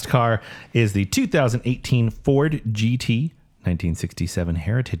fast car is the 2018 Ford GT 1967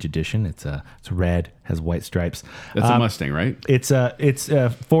 Heritage Edition. It's red, has white stripes. That's a Mustang, right? It's a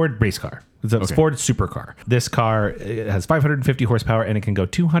Ford race car. It's a Okay. Ford supercar. This car has 550 horsepower and it can go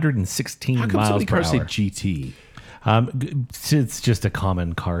 216 How come so miles many per cars say hour. GT? It's just a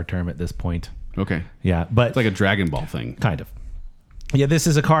common car term at this point. Okay. Yeah, but It's like a Dragon Ball thing. kind of. Yeah, this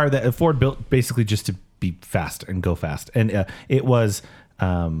is a car that Ford built basically just to be fast and go fast, and it was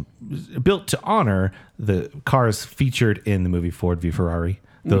built to honor the cars featured in the movie Ford v Ferrari,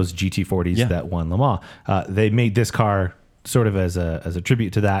 those GT40s Yeah. that won Le Mans. They made this car sort of as a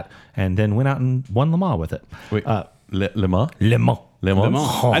tribute to that, and then went out and won Le Mans with it. Wait, Le Mans? Le Mans, Le Mans? Le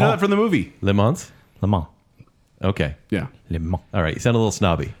Mans. I know that from the movie. Le Mans? Le Mans, Okay. Yeah. Le Mans. All right. You sound a little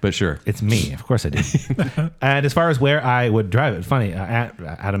snobby, but sure. It's me, of course I did. And as far as where I would drive it, funny,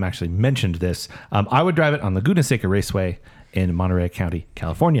 Adam actually mentioned this. I would drive it on Laguna Seca Raceway in Monterey County,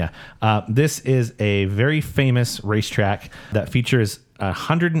 California. This is a very famous racetrack that features a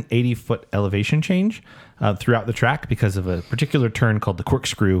 180-foot elevation change throughout the track because of a particular turn called the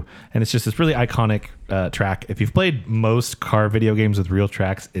corkscrew. And it's just this really iconic track. If you've played most car video games with real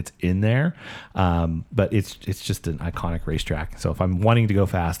tracks, it's in there. But it's just an iconic racetrack. So if I'm wanting to go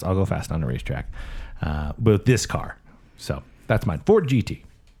fast, I'll go fast on a racetrack with this car. So that's mine. Ford GT.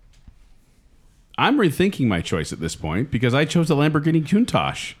 I'm rethinking my choice at this point because I chose a Lamborghini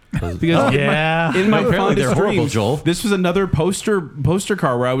Countach. Because Yeah. in my Apparently fondest they're horrible, dreams, Joel. this was another poster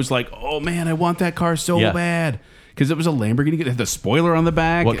car where I was like, oh man, I want that car so Yeah. bad. Because it was a Lamborghini. It had the spoiler on the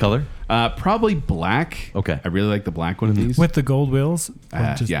back. What color? Probably black. Okay. I really like the black one of these. With the gold wheels?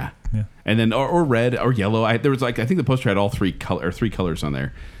 Or just- yeah. yeah. And then or red or yellow. I think the poster had all three colors on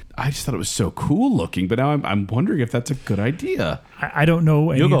there. I just thought it was so cool looking, but now I'm wondering if that's a good idea. I don't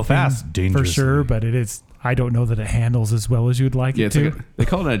know You'll go anything fast, for dangerously. sure, but it is. I don't know that it handles as well as you'd like Yeah, it it's to. like they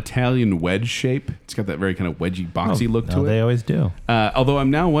call it an Italian wedge shape. It's got that very kind of wedgy, boxy look to No, it. they always do. Although I'm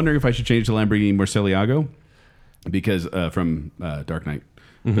now wondering if I should change to Lamborghini Murcielago because from Dark Knight.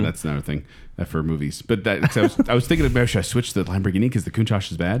 But that's another thing for movies. But that, I was thinking about should I switch to the Lamborghini because the Countach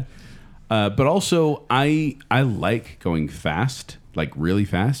is bad. But also I like going fast, like really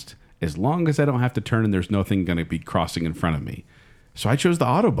fast, as long as I don't have to turn and there's nothing going to be crossing in front of me. So I chose the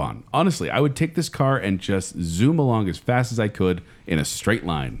Autobahn. Honestly, I would take this car and just zoom along as fast as I could in a straight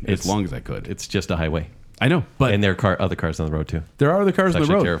line as long as I could. It's just a highway. I know, but And there are other cars on the road too. there are other cars on the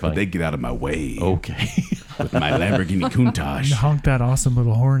actually road. terrifying. But they get out of my way Okay. with my Lamborghini Countach. Honk that awesome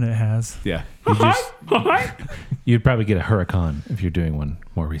little horn it has. Yeah. You'd probably get a Huracan if you're doing one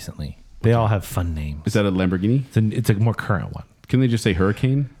more recently. They all have fun names. Is that a Lamborghini? It's a more current one. Can they just say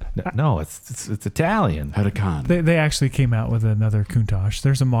Hurricane? No, it's Italian. Huracan. They actually came out with another Countach.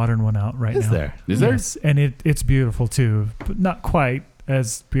 There's a modern one out right now. Is there? Is there? Yes, and it's beautiful too, but not quite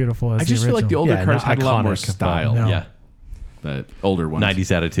as beautiful as I just the feel like the original. older cars not had a lot more iconic, but style. no. Yeah. The older ones.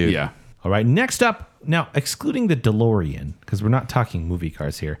 90s attitude. Yeah. All right, next up, now excluding the DeLorean, because we're not talking movie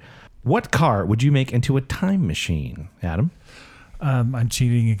cars here, what car would you make into a time machine, Adam? I'm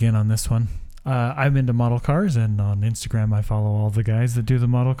cheating again on this one. I'm into model cars, and on Instagram I follow all the guys that do the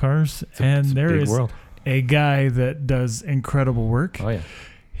model cars. And it's a there big is world. a guy that does incredible work. Oh, yeah.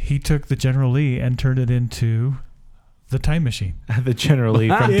 He took the General Lee and turned it into the time machine. The General Lee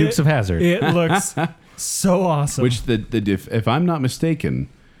from Dukes of Hazzard. It looks so awesome. Which if I'm not mistaken,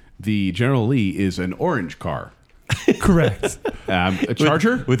 the General Lee is an orange car. correct. A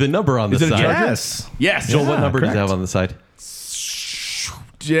Charger? With a number on the Is it a side. Charger? Yes. Yes. Joel, what number does it correct. have on the side?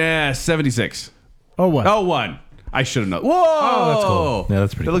 Yeah, 76. Oh, what? Oh, 1. I should have known. Whoa! Oh, that's cool. Yeah,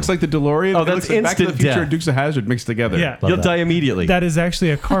 that's pretty That looks cool. like the DeLorean. Oh, It that's looks like Back to the instant Future death. and Dukes of Hazzard mixed together. Yeah. Love You'll that. die immediately. That is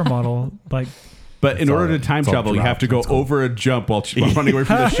actually a car model. Like, But in order to time it's all travel, you have to go dropped. That's cool. over a jump while running away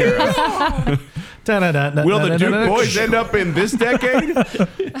from the sheriff. Will the Duke boys end up in this decade?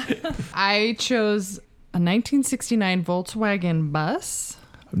 I chose a 1969 Volkswagen bus.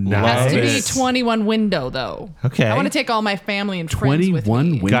 Nice. Has to be 21 window though. Okay. I want to take all my family and friends with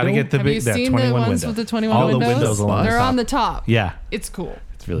 21 me. window? Got to get the Have big, you that seen 21 the ones window. with the 21 All windows? the windows along They're the top. on the top. Yeah. It's cool.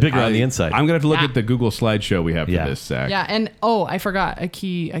 It's really Bigger cool. on the inside. I'm going to have to look Yeah. at the Google slideshow we have for Yeah. this, Zach. Yeah, and I forgot a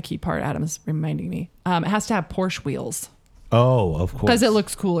key part. Adam's reminding me. It has to have Porsche wheels Oh, of course. because it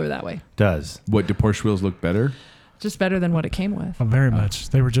looks cooler that way. does. What, do Porsche wheels look better? Just better than what it came with. very much.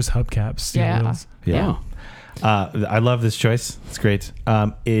 They were just hubcaps. Steel Yeah. wheels. Yeah. I love this choice. It's great.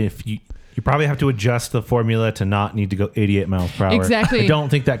 If you probably have to adjust the formula to not need to go 88 miles per hour. Exactly. I don't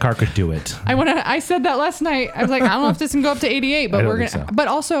think that car could do it. I said that last night. I was like, I don't know if this can go up to 88, but I don't we're gonna. think so. But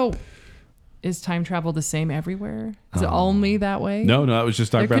also, is time travel the same everywhere? Is it only that way? No, that was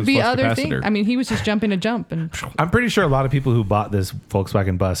just Doc There Brown's could be flux other capacitor. things. I mean, he was just jumping a jump, and I'm pretty sure a lot of people who bought this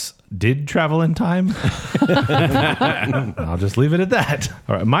Volkswagen bus did travel in time. I'll just leave it at that.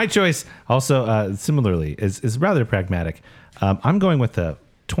 All right, my choice also similarly is rather pragmatic. I'm going with the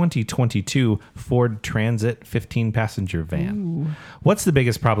 2022 Ford Transit 15 passenger van. What's the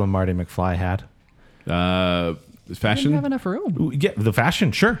biggest problem Marty McFly had? didn't Fashion? have enough room. Yeah, the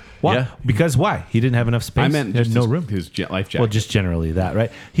fashion, sure. Why? Yeah. Because why? He didn't have enough space. I meant He had just no his, room. his life jacket. Well, just generally that,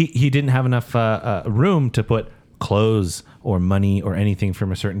 right? He didn't have enough room to put clothes or money or anything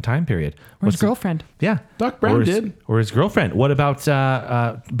from a certain time period. Or his What's the- girlfriend. Yeah, Doc Brown or his, did. or his girlfriend. What about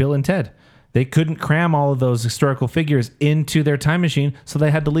Bill and Ted? They couldn't cram all of those historical figures into their time machine, so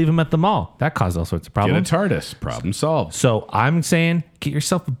they had to leave them at the mall. That caused all sorts of Get a problems. TARDIS. Problem solved. So I'm saying, get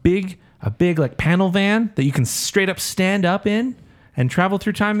yourself a big like panel van that you can straight up stand up in and travel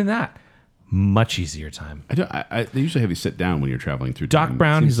through time in that. Much easier time. They usually have you sit down when you're traveling through Doc time.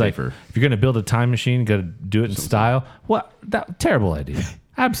 Brown, Seems he's like, safer. if you're going to build a time machine, you got to do it in style. What? That terrible idea.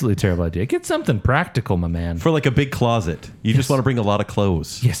 Absolutely terrible idea. Get something practical, my man. For like a big closet. You just want to bring a lot of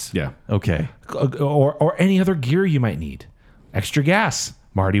clothes. Yes. Yeah. Okay. Or any other gear you might need. Extra gas.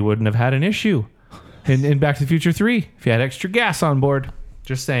 Marty wouldn't have had an issue in Back to the Future 3 if you had extra gas on board.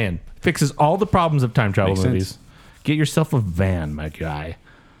 Just saying. Fixes all the problems of time travel Makes movies. sense. Get yourself a van, my guy.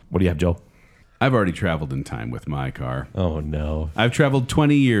 What do you have, Joe? I've already traveled in time with my car. Oh, no. I've traveled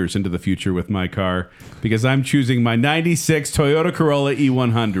 20 years into the future with my car because I'm choosing my 96 Toyota Corolla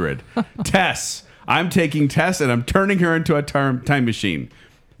E100. Tess. I'm taking Tess and I'm turning her into a time machine.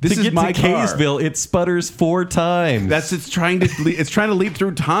 This to is get my to car. Kaysville, it sputters 4 times. It's trying to leap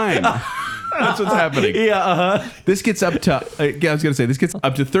through time. That's what's happening. yeah. This gets up to I was gonna say this gets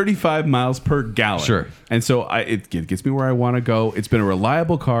up to 35 miles per gallon. Sure. And so it gets me where I want to go. It's been a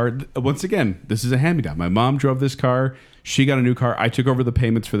reliable car. Once again, this is a hand-me-down. My mom drove this car. She got a new car. I took over the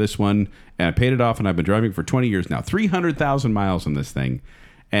payments for this one, and I paid it off, and I've been driving for 20 years now. 300,000 miles on this thing.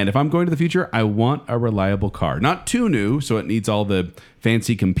 And if I'm going to the future, I want a reliable car. Not too new, so it needs all the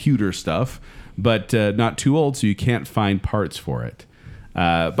fancy computer stuff, but not too old, so you can't find parts for it.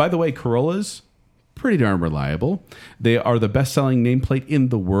 By the way, Corollas, pretty darn reliable. They are the best-selling nameplate in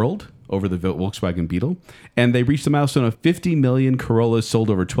the world over the Volkswagen Beetle, and they reached the milestone of 50 million Corollas sold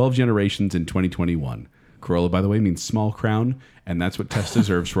over 12 generations in 2021. Corolla, by the way, means small crown, and that's what Tess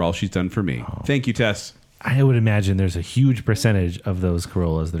deserves for all she's done for me. Thank you, Tess. I would imagine there's a huge percentage of those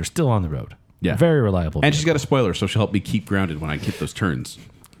Corollas that are still on the road. Yeah. Very reliable. And she's got a spoiler, so she'll help me keep grounded when I hit those turns.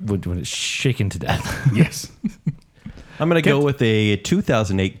 when it's shaken to death. Yes. I'm going to go with a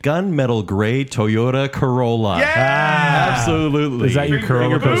 2008 gunmetal gray Toyota Corolla. Yeah! Absolutely. Is that your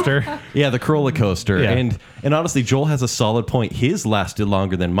Corolla coaster? Yeah, the Corolla coaster. Yeah. And honestly, Joel has a solid point. His lasted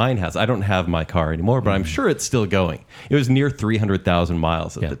longer than mine has. I don't have my car anymore, but I'm sure it's still going. It was near 300,000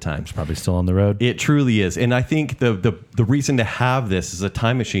 miles at the time. It's probably still on the road. It truly is. And I think the reason to have this as a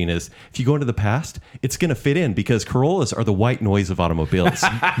time machine is if you go into the past, it's going to fit in because Corollas are the white noise of automobiles.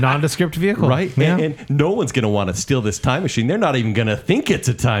 Nondescript vehicle. Right? Yeah. And no one's going to want to steal this time machine. They're not even going to think it's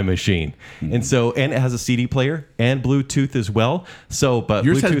a time machine. And so, and it has a CD player and Bluetooth as well. So, but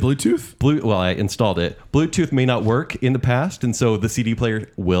Yours has Bluetooth? Well, I installed it. Bluetooth may not work in the past. And so the CD player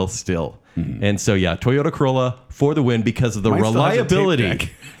will still. And so, yeah, Toyota Corolla for the win because of the Mine still has a tape reliability. deck.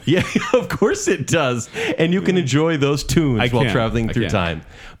 Yeah, of course it does. And you can enjoy those tunes while traveling through time.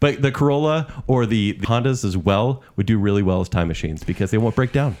 But the Corolla or the Hondas as well would do really well as time machines because they won't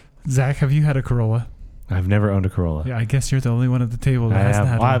break down. Zach, have you had a Corolla? I've never owned a Corolla. Yeah, I guess you're the only one at the table that hasn't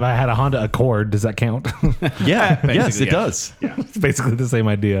had one. I had a Honda Accord. Does that count? Yeah, yes, it yeah. does. It's basically the same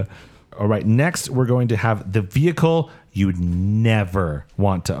idea. All right, next we're going to have the vehicle you would never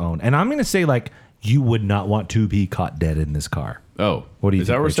want to own. And I'm going to say, like, you would not want to be caught dead in this car. Oh. What do you Is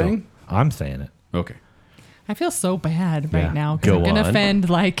think, that what we're Rachel? saying? I'm saying it. Okay. I feel so bad Yeah. right now because Go I'm going to on. offend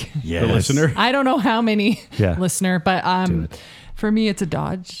like Yes. The listener? I don't know how many Yeah. listener, but Do it. for me it's a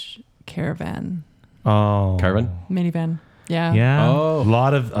Dodge Caravan Oh. Caravan? minivan. Yeah. Yeah. Oh.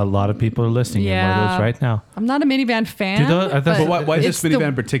 A lot of people are listening in one of Yeah. those right now. I'm not a minivan fan. Do those- are those- But why is this it's minivan the-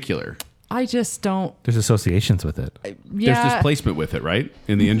 in particular? I just don't. There's associations with it. Yeah. There's displacement with it, right?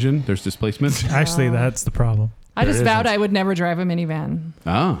 In the engine, there's displacement. Actually, that's the problem. I just There vowed isn't. I would never drive a minivan,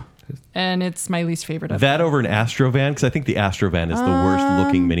 Ah. and it's my least favorite. Of That over an Astrovan? Because I think the Astrovan is the worst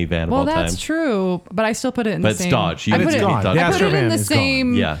looking minivan of well, all time. that's true, but I still put it in But the it's same. Dodge. You I can put see it, it's Dodge. The I put it in Astrovan the is gone.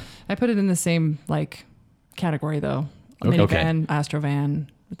 same. Yeah. I put it in the same like category though. Okay. Minivan, Astrovan.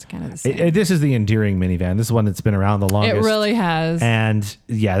 It's kind of the same. This is the endearing minivan. This is one that's been around the longest. It really has. And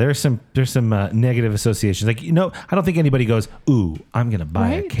yeah, there's some negative associations. Like, I don't think anybody goes, "Ooh, I'm going to buy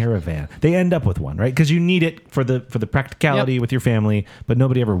a Right? Caravan." They end up with one, right? Because you need it for the practicality Yep. with your family, but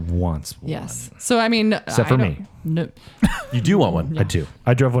nobody ever wants one. Yes. So I mean, Except for me. No. You do want one. I do.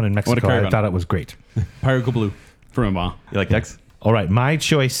 I drove one in Mexico. I Caravan. thought it was great. Pyroco Blue from my mom. You like Dex? All right, my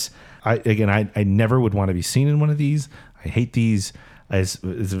choice. I never would want to be seen in one of these. I hate these. As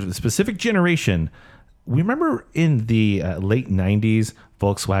a specific generation, we remember in the late '90s,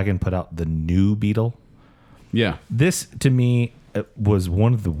 Volkswagen put out the new Beetle. Yeah. This to me was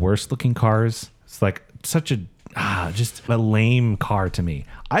one of the worst looking cars. It's like such just a lame car to me.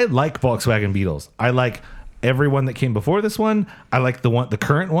 I like Volkswagen Beetles. I like every one that came before this one. I like the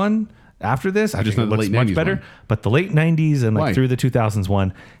current one after this. I Just think it not the looks late much 90s better. one. But the late '90s and Why? through the 2000s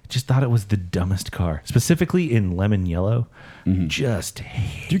one, just thought it was the dumbest car. Specifically in lemon yellow. Just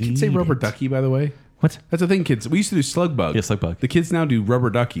hate You can say rubber it. ducky, by the way. What? That's the thing, kids. We used to do slug bug. Yeah, slug bug. The kids now do rubber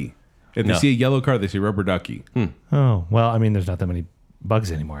ducky. If they No. see a yellow car, they say rubber ducky. Oh, well, I mean, there's not that many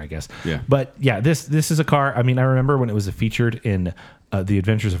bugs anymore, I guess. Yeah. But yeah, this is a car. I mean, I remember when it was featured in The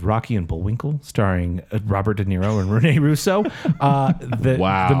Adventures of Rocky and Bullwinkle, starring Robert De Niro and Rene Russo. Wow.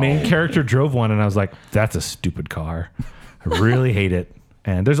 The main character drove one, and I was like, that's a stupid car. I really hate it.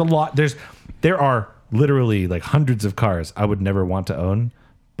 And there are literally like hundreds of cars I would never want to own,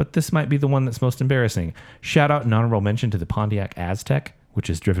 but this might be the one that's most embarrassing. Shout out and honorable mention to the Pontiac Aztec, which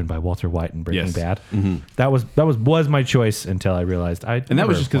is driven by Walter White in Breaking Yes. Bad. That was my choice until I realized And that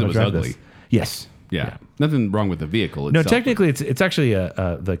was just 'cause it was ugly. Yes. Yeah. Nothing wrong with the vehicle No, itself. technically, it's actually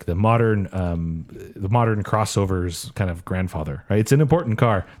like the modern crossovers kind of grandfather. Right? It's an important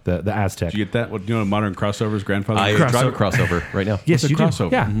car, the Aztec. Did you get that? What, a modern crossover's grandfather? I drive a crossover right now. Yes, What's a you do.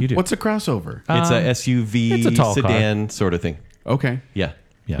 crossover? Yeah, you do. What's a crossover? It's a SUV it's a tall car. sedan sort of thing. Okay. Yeah.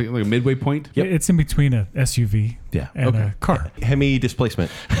 Yeah. Like a midway point? It's in between a SUV Yeah. and a car. Hemi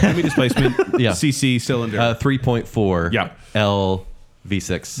displacement. Heavy displacement. Yeah. CC cylinder. 3.4 Yeah. L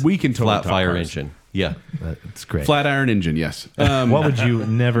V6. We can totally flat talk fire cars. engine. Yeah. It's great. Flat iron engine, yes. What would you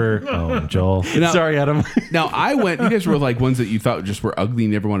never own, Joel? Now- Sorry, Adam. Now, I went, you guys were like ones that you thought just were ugly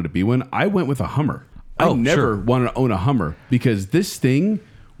and never wanted to be one. I went with a Hummer. I Oh, never sure. wanted to own a Hummer because this thing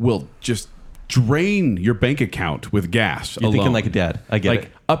will just drain your bank account with gas You're alone. thinking like a dad. I get like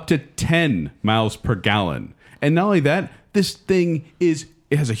it. up to 10 miles per gallon. And not only that, this thing it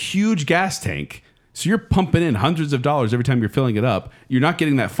has a huge gas tank. So you're pumping in hundreds of dollars every time you're filling it up. You're not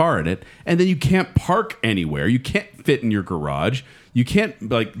getting that far in it. And then you can't park anywhere. You can't fit in your garage. You can't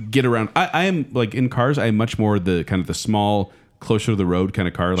like get around. I am like in cars, I am much more the kind of the small, closer to the road kind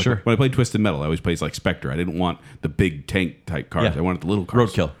of car. Like Sure. when I played Twisted Metal, I always played like Spectre. I didn't want the big tank type cars. Yeah. I wanted the little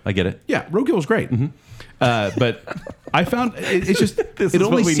cars. Roadkill. I get it. Yeah, roadkill was great. But I found it's just This it is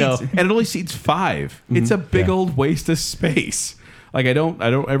only what we seats, know. and it only seats 5. It's a big old waste of space. Like I don't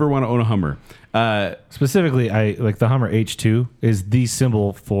ever want to own a Hummer. Specifically, I like the Hummer H2 is the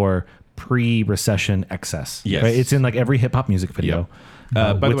symbol for pre-recession excess. Yes. Right? It's in like every hip hop music video.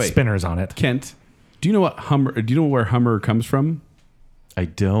 By the with way, spinners on it. Kent, do you know what Hummer? Do you know where Hummer comes from? I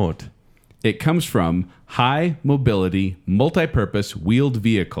don't. It comes from High Mobility Multi-Purpose Wheeled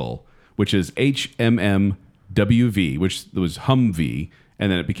Vehicle, which is HMMWV, which was Humvee,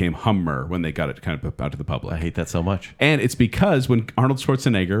 and then it became Hummer when they got it kind of put out to the public. I hate that so much. And it's because when Arnold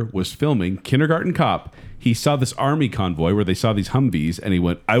Schwarzenegger was filming Kindergarten Cop, he saw this army convoy where they saw these Humvees, and he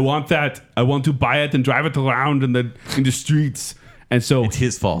went, "I want that. I want to buy it and drive it around in the streets." And so It's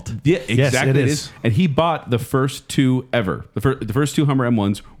his fault. yeah, exactly. it It is. is. And he bought the first two ever. The first two Hummer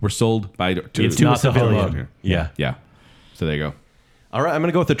M1s were sold by It's to not a civilian. Yeah. Yeah. So there you go. All right, I'm going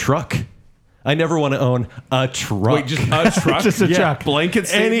to go with a truck. I never want to own a truck. Wait, just a truck? Just a truck.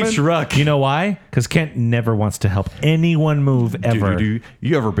 Blanket any statement? truck. You know why? Because Kent never wants to help anyone move ever. Dude,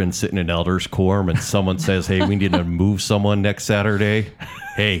 you ever been sitting in elders quorum and someone says, "Hey, we need to move someone next Saturday"?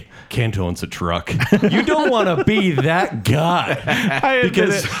 Hey, Kent owns a truck. You don't want to be that guy.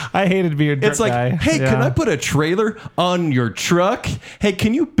 Because I hated being a truck it's like, guy. hey, Yeah. can I put a trailer on your truck? Hey,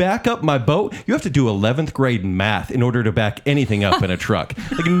 can you back up my boat? You have to do 11th grade math in order to back anything up in a truck.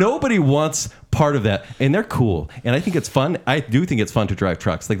 Like nobody wants part of that. And they're cool. And I think it's fun. I do think it's fun to drive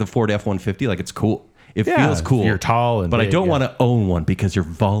trucks. Like the Ford F-150, like it's cool. It Yeah, feels cool. you're tall and but I big, don't yeah. want to own one because you're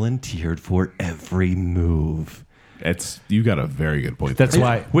volunteered for every move. You got a very good point. That's there.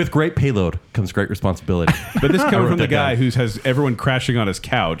 why. With great payload comes great responsibility. But this coming wrote from the that guy down. who has everyone crashing on his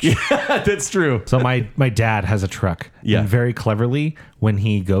couch. That's true. So my dad has a truck. Yeah. And very cleverly, when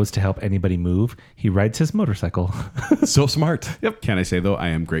he goes to help anybody move, he rides his motorcycle. So smart. Yep. Can I say though, I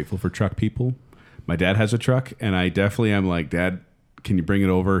am grateful for truck people. My dad has a truck, and I definitely am like, Dad, can you bring it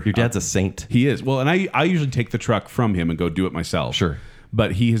over? Your dad's a saint. He is. Well, and I usually take the truck from him and go do it myself. Sure.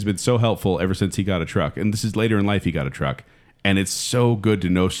 But he has been so helpful ever since he got a truck. And this is later in life he got a truck. And it's so good to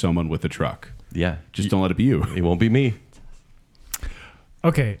know someone with a truck. Yeah. Just don't let it be you. It won't be me.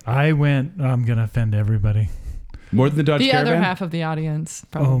 Okay, I'm gonna offend everybody. More than the Dodge The Caravan? other half of the audience, Oh,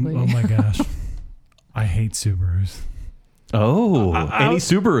 probably. oh my gosh, I hate Subarus. Oh, any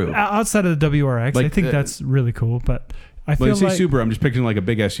Subaru. Outside of the WRX, I Like, think that's really cool. But I When feel you like say Subaru, I'm just picturing like a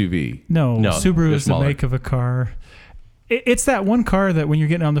big SUV. no, No, Subaru they're is the smaller. make of a car. It's that one car that when you're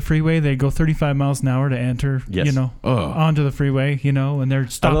getting on the freeway, they go 35 miles an hour to enter, Yes. onto the freeway, and they're I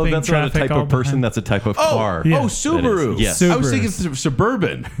stopping know that's not a traffic type all of the person. time. That's a type of car. Yeah. Oh, Subaru. It is, yes. I was Subarus. thinking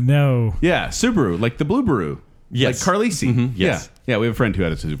Suburban. No. Yeah, Subaru, like the Bluebaru. Yes. Like Carlisi. yes. Yeah, we have a friend who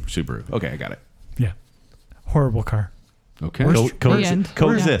had a Subaru. Okay, I got it. Yeah. Horrible car. Okay. The end.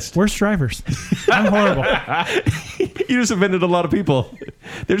 Coexist. Worst drivers. I'm horrible. You just offended a lot of people.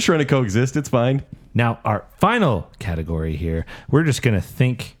 They're just trying to coexist. It's fine. Now, our final category here, we're just going to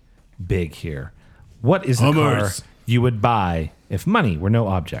think big here. What is a car Hummers. you would buy if money were no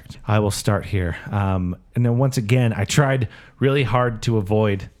object? I will start here. And then once again, I tried really hard to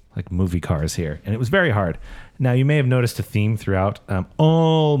avoid like movie cars here, and it was very hard. Now, you may have noticed a theme throughout.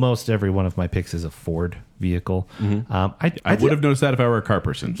 Almost every one of my picks is a Ford vehicle. I would have noticed that if I were a car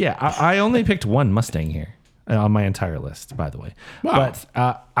person. Yeah, I only picked one Mustang here on my entire list, by the way. Wow.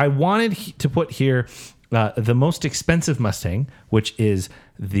 But I wanted to put here the most expensive Mustang, which is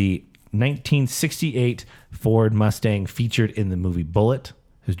the 1968 Ford Mustang featured in the movie Bullitt,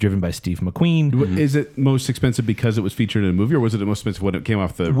 who's driven by Steve McQueen. Is it most expensive because it was featured in a movie, or was it the most expensive when it came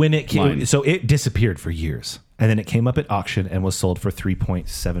off the When it came, line? so it disappeared for years, and then it came up at auction and was sold for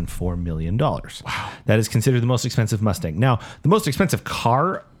 $3.74 million. Wow, that is considered the most expensive Mustang. Now, the most expensive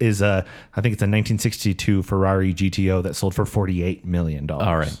car is I think it's a 1962 Ferrari GTO that sold for $48 million.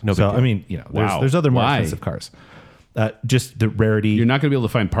 All right, no big so deal. I mean, Wow. there's other more Why? expensive cars. Just the rarity. You're not going to be able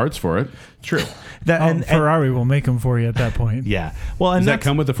to find parts for it. true. That Oh, Ferrari will make them for you at that point. yeah. Well, and Does that that's-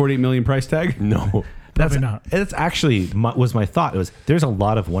 come with the 48 million price tag? No. Probably not. That's actually was my thought. It was there's a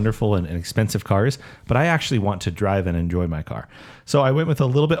lot of wonderful and expensive cars, but I actually want to drive and enjoy my car. So I went with a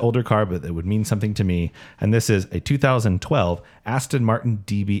little bit older car, but it would mean something to me. And this is a 2012 Aston Martin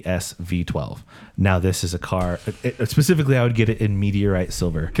DBS V12. Now this is a car. Specifically, I would get it in meteorite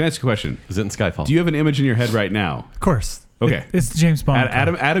silver. Can I ask a question? Is it in Skyfall? Do you have an image in your head right now? Of course. Okay. It's the James Bond.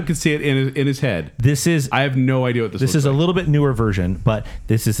 car. Adam can see it in his head. This is I have no idea what this This looks is a like. little bit newer version, but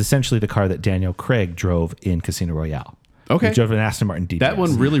this is essentially the car that Daniel Craig drove in Casino Royale. Okay. He drove an Aston Martin DBS. That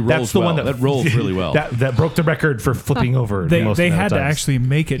one really rolls That's the well. one that rolls really well. that broke the record for flipping over. They most they amount had of to times. actually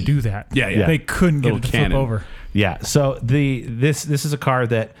make it do that. Yeah. They couldn't get Little it to cannon. flip over. Yeah. So this is a car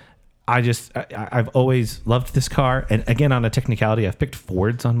that I've always loved this car. And again, on a technicality, I've picked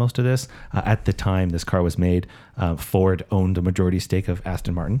Fords on most of this. At the time this car was made, Ford owned a majority stake of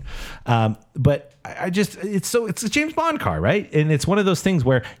Aston Martin. But it's a James Bond car, right? And it's one of those things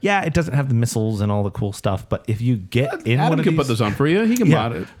where, yeah, it doesn't have the missiles and all the cool stuff, but if you get in Adam one of can these, put those on for you. He can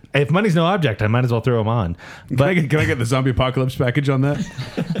mod it. if money's no object, I might as well throw them on. Can I get the zombie apocalypse package on that?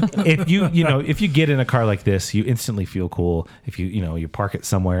 If you get in a car like this, you instantly feel cool. If you park it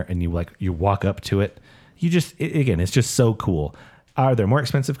somewhere and you walk up to it, it's just so cool. Are there more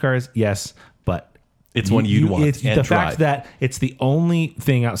expensive cars? Yes, but It's one you'd want It's and the drive. fact that it's the only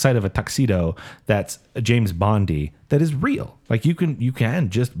thing outside of a tuxedo that's a James Bondy that is real. Like you can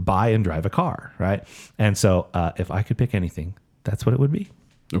just buy and drive a car, right? And so if I could pick anything, that's what it would be.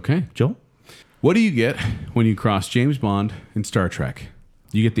 Okay. Joel? What do you get when you cross James Bond and Star Trek?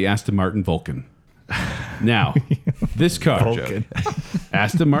 You get the Aston Martin Vulcan. Now, this car, Vulcan. Joe,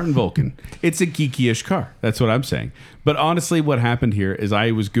 Aston Martin Vulcan, it's a geeky-ish car. That's what I'm saying. But honestly, what happened here is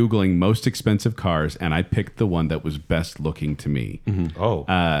I was Googling most expensive cars, and I picked the one that was best looking to me. Oh,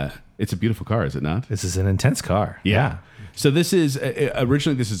 It's a beautiful car, is it not? this is an intense car. Yeah. So this is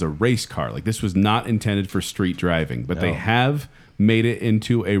originally this is a race car. Like this was not intended for street driving, but they have made it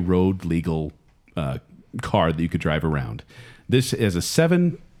into a road legal car that you could drive around. This is a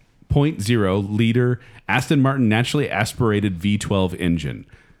 7.0 liter Aston Martin naturally aspirated V12 engine.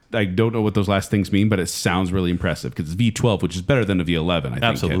 I don't know what those last things mean, but it sounds really impressive because it's V12, which is better than a V11. I think.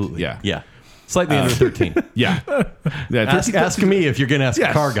 Absolutely. Yeah. Yeah. Slightly under 13. Yeah. Yeah. Ask me if you're going to ask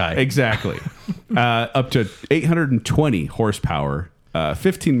a car guy. Exactly. Up to 820 horsepower,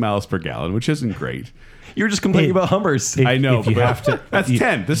 15 miles per gallon, which isn't great. You were just complaining about Hummers. I know. if you but have to- That's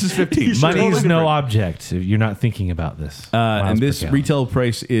 10. This is 15. Money is Totally no different. object if you're not thinking about this. Miles And per this gallon. retail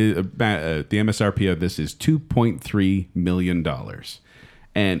price is the MSRP of this is $2.3 million.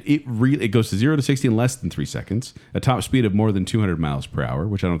 And it goes to 0 to 60 in less than 3 seconds, a top speed of more than 200 miles per hour,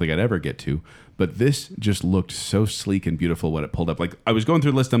 which I don't think I'd ever get to. But this just looked so sleek and beautiful when it pulled up. Like I was going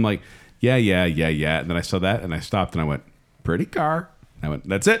through the list, I'm like, yeah. And then I saw that and I stopped and I went, pretty car. I went,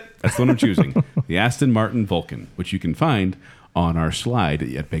 that's it. That's the one I'm choosing. The Aston Martin Vulcan, which you can find on our slide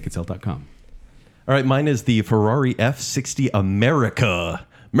at baconcell.com. All right, mine is the Ferrari F60 America.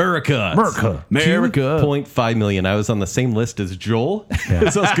 America. 2.5 million. I was on the same list as Joel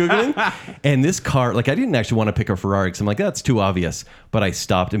as I was Googling. And this car, like I didn't actually want to pick a Ferrari because I'm like, that's too obvious. But I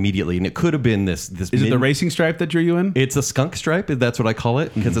stopped immediately. And it could have been this. Is it the racing stripe that drew you in? It's a skunk stripe. That's what I call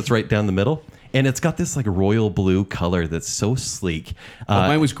it because it's right down the middle. And it's got this like royal blue color that's so sleek.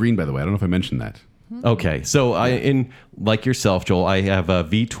 Mine was green, by the way. I don't know if I mentioned that. Okay. So like yourself, Joel, I have a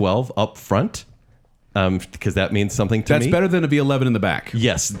V12 up front. Because that means something to me. That's better than a V11 in the back.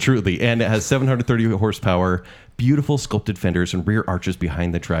 Yes, truly. And it has 730 horsepower, beautiful sculpted fenders and rear arches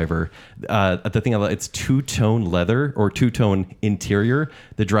behind the driver. The thing I love, it's two-tone leather or two-tone interior.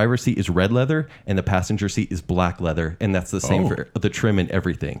 The driver's seat is red leather and the passenger seat is black leather. And that's the same for the trim and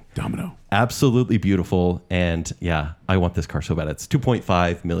everything. Domino. Absolutely beautiful. And yeah, I want this car so bad. It's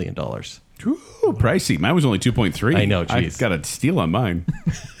 $2.5 million. Ooh, pricey. Mine was only 2.3. I know, I geez. got a steal on mine.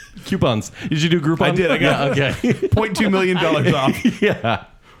 Coupons. Did you do Groupon? I did. I got okay. $0.2 million off. Yeah.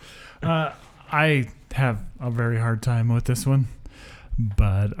 I have a very hard time with this one,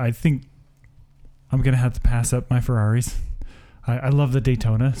 but I think I'm gonna have to pass up my Ferraris. I love the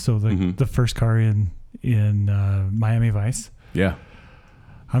Daytona, so the first car in Miami Vice. Yeah.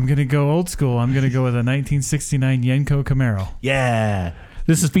 I'm gonna go old school. I'm gonna go with a 1969 Yenko Camaro. Yeah.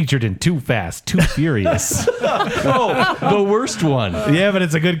 This is featured in Too Fast, Too Furious. Oh, the worst one. Yeah, but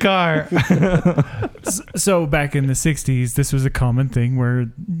it's a good car. So back in the 60s, this was a common thing where,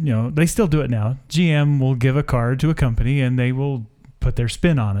 they still do it now. GM will give a car to a company and they will put their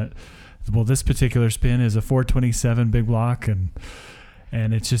spin on it. Well, this particular spin is a 427 big block, and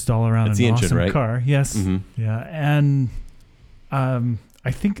and it's just all around That's an the engine, awesome right? car. Yes, Mhm. yeah, and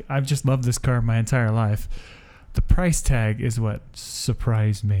I think I've just loved this car my entire life. The price tag is what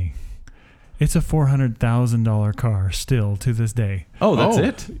surprised me. It's a $400,000 car still to this day. Oh, that's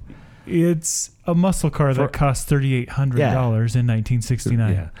it? It's a muscle car that cost $3,800 in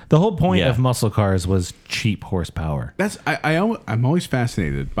 1969. Yeah. The whole point Yeah. of muscle cars was cheap horsepower. That's I'm always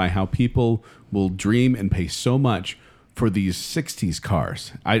fascinated by how people will dream and pay so much for these 60s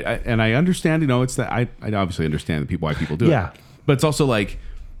cars. I understand, it's that I obviously understand why people do Yeah. it. But it's also like,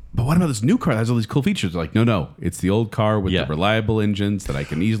 but what about this new car that has all these cool features? Like, no, it's the old car with Yeah. the reliable engines that I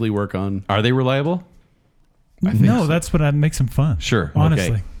can easily work on. Are they reliable? I think No, so. that's what makes them fun. Sure, okay.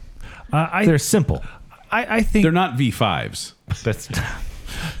 Honestly. They're simple. I think They're not V5s. That's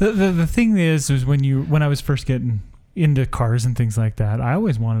the thing is when I was first getting into cars and things like that, I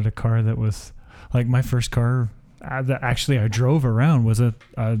always wanted a car that was like my first car that actually I drove around was a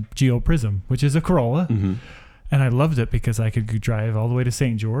Geo Prism, which is a Corolla. Mm-hmm. And I loved it because I could drive all the way to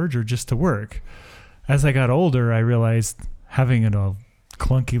St. George or just to work. As I got older, I realized having a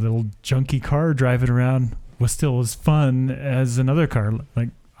clunky little junky car driving around was still as fun as another car. Like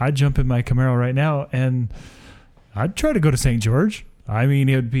I'd jump in my Camaro right now and I'd try to go to St. George. I mean,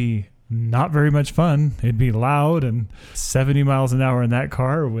 it would be not very much fun. It'd be loud, and 70 miles an hour in that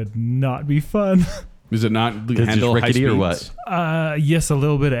car would not be fun. Is it not it handle just high rickety speeds? or what? Yes, a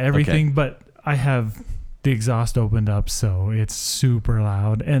little bit of everything, Okay. but I have the exhaust opened up, so it's super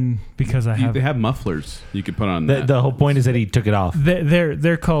loud. And because I have They have mufflers you could put on the, that. the whole point is that he took it off.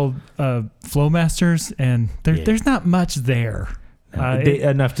 they're called Flowmasters, and there's not much there.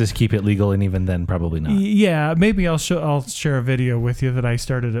 Enough to keep it legal, and even then, probably not. Yeah, maybe I'll share a video with you that I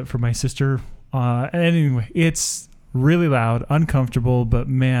started it for my sister. Anyway, it's really loud, uncomfortable, but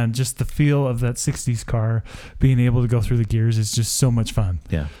man, just the feel of that 60s car being able to go through the gears is just so much fun.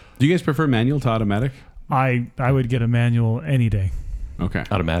 Yeah. Do you guys prefer manual to automatic? I would get a manual any day. Okay.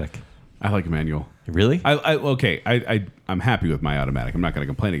 Automatic. I like a manual. Really? I'm happy with my automatic. I'm not going to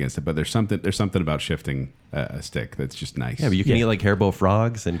complain against it, but there's something about shifting a stick that's just nice. Yeah, but you can Yeah. eat like Haribo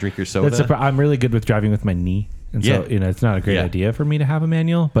frogs and drink your soda. I'm really good with driving with my knee, and so Yeah. it's not a great Yeah. idea for me to have a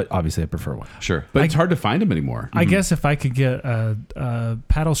manual. But obviously, I prefer one. Sure. But it's hard to find them anymore. I guess if I could get a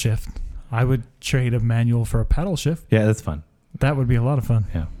paddle shift, I would trade a manual for a paddle shift. Yeah, that's fun. That would be a lot of fun.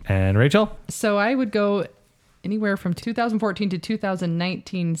 Yeah. And Rachel, So I would go anywhere from 2014 to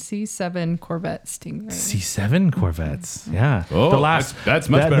 2019 C7 Corvette Stingray. C7 Corvettes. Yeah. Oh, that's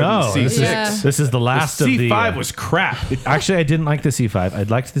much better than the This C6. Yeah. this is the last of the C5 was crap. Actually, I didn't like the C5. I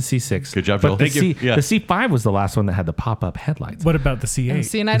liked the C6. Good job, but Joel. the Thank you. Yeah. The C5 was the last one that had the pop-up headlights. What about the C8?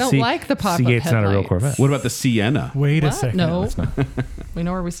 See, and I don't like the pop-up C8's headlights. not a real Corvette. What about the Sienna? Wait a What? second. No, It's not. we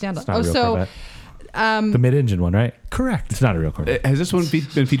know where we stand on. It's not a real so Corvette. The mid-engine one, right? Correct. It's not a real Corvette. Has this one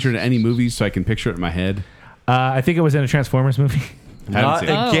been featured in any movies so I can picture it in my head? I think it was in a Transformers movie. Not seen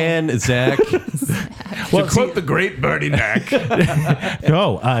it. again, Zach. Well, Quote the great Bernie Mac.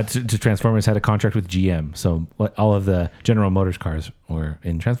 no, to Transformers had a contract with GM, so all of the General Motors cars were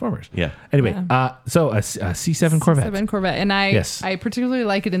in Transformers. Yeah. Anyway, so a C7 Corvette. C7 Corvette, and Yes. I particularly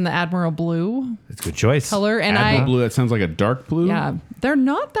like it in the Admiral Blue It's a good choice. color, and Admiral blue. That sounds like a dark blue. yeah, they're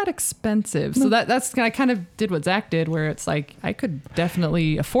not that expensive. So that's I kind of did what Zach did, where it's like I could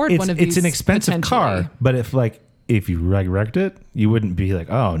definitely afford one of these. It's an expensive car, potentially. but if you wrecked it, you wouldn't be like,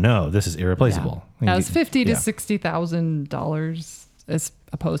 oh no, this is irreplaceable. Yeah, it's $50,000 to Yeah. $60,000 as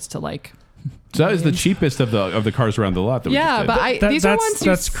opposed to like. So that is the cheapest of the cars around the lot. That we just Yeah, did. but these are that's ones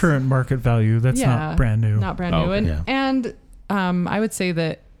that's you current market value. That's not brand new. Not brand Oh, new. okay. And I would say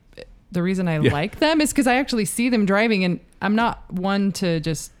that the reason I like them is because I actually see them driving, and I'm not one to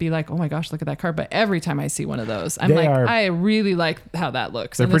just be like, oh my gosh, look at that car. But every time I see one of those, I'm They are- I really like how that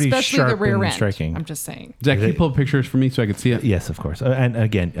looks. They're and pretty especially the sharp rear and end. striking. I'm just saying. Zach, can you pull up pictures for me so I can see it? Yes, of course. And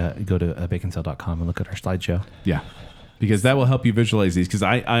again, go to baconsale.com and look at our slideshow. Yeah. Because that will help you visualize these. Because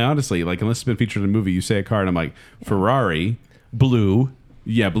I honestly, like, unless it's been featured in a movie, you say a car, and I'm like, Ferrari, Blue.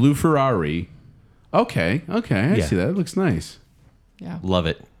 yeah, blue Ferrari. Okay, I Yeah. see that. It looks nice. Yeah, Love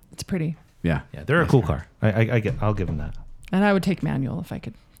it. it's pretty. Yeah. Yeah, they're a cool car. I'll give them that. And I would take manual if I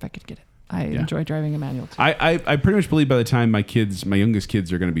could get it. I enjoy driving a manual too. I pretty much believe by the time my youngest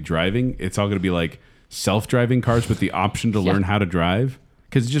kids are going to be driving, it's all going to be like self-driving cars with the option to learn how to drive.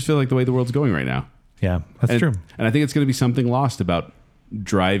 Because it just feels like the way the world's going right now. Yeah, that's true. And I think it's going to be something lost about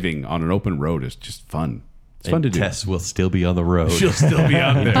driving on an open road is just fun. It's fun to do. Tess will still be on the road. She'll still be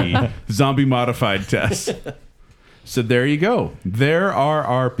out there. Zombie modified Tess. So there you go. There are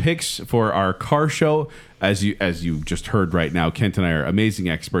our picks for our car show. As you just heard right now, Kent and I are amazing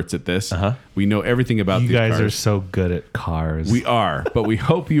experts at this. We know everything about You these guys cars. are so good at cars. We are, but we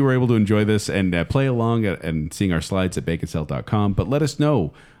hope you were able to enjoy this and play along and seeing our slides at baconsale.com. But let us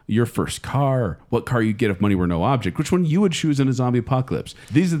know your first car, what car you'd get if money were no object, which one you would choose in a zombie apocalypse.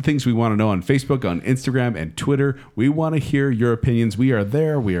 These are the things we want to know on Facebook, on Instagram, and Twitter. We want to hear your opinions. We are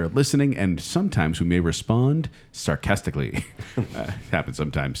there. We are listening, and sometimes we may respond sarcastically. Happens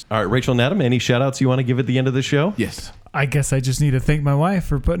sometimes. All right, Rachel and Adam, any shout outs you want to give at the end of the show? Yes. I guess I just need to thank my wife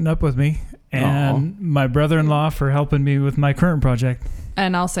for putting up with me and my brother-in-law for helping me with my current project.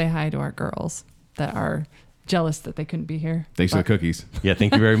 And I'll say hi to our girls that are jealous that they couldn't be here. Thanks for the But cookies. Yeah,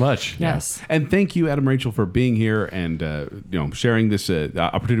 thank you very much. Yes. And thank you, Adam, Rachel, for being here and sharing this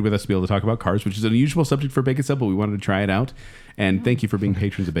opportunity with us to be able to talk about cars, which is an unusual subject for Bacon Cell, but we wanted to try it out. And thank you for being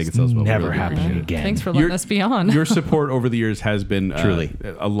patrons of Bacon Cell as well. We never really happening appreciate it. again. Thanks for letting us be on. Your support over the years has been Truly.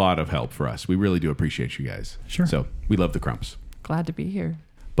 a lot of help for us. We really do appreciate you guys. Sure. So we love the Crumps. Glad to be here.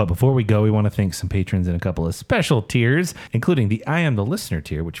 But before we go, we want to thank some patrons in a couple of special tiers, including the I Am the Listener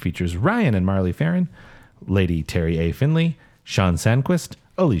tier, which features Ryan and Marley Farron, Lady Terry A. Finley, Sean Sandquist,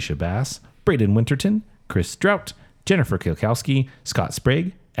 Alicia Bass, Braden Winterton, Chris Strout, Jennifer Kilkowski, Scott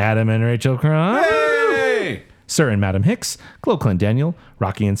Sprague, Adam and Rachel Crum, Hey! Sir and Madam Hicks, Chloe Daniel,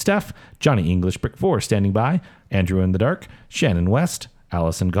 Rocky and Steph, Johnny English Brick 4 standing by, Andrew in the Dark, Shannon West,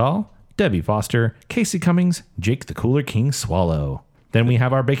 Allison Gall, Debbie Foster, Casey Cummings, Jake the Cooler King Swallow. Then we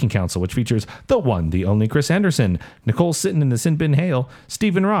have our Baking Council, which features the one, the only Chris Anderson, Nicole Sitton in the Sin Bin Hale,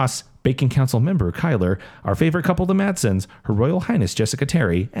 Stephen Ross, Baking Council member Kyler, our favorite couple, the Madsons, Her Royal Highness Jessica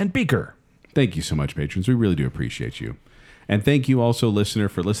Terry, and Beaker. Thank you so much, patrons. We really do appreciate you. And thank you also, listener,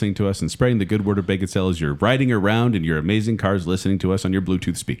 for listening to us and spreading the good word of Bacon Cell as you're riding around in your amazing cars listening to us on your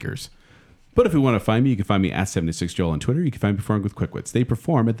Bluetooth speakers. But if you want to find me, you can find me at 76Joel on Twitter. You can find me performing with Quickwits. They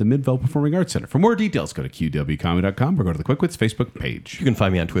perform at the Midvale Performing Arts Center. For more details, go to qwcomedy.com or go to the Quickwits Facebook page. You can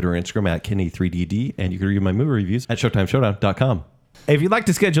find me on Twitter and Instagram at Kenny3DD, and you can read my movie reviews at ShowtimeShowdown.com. If you'd like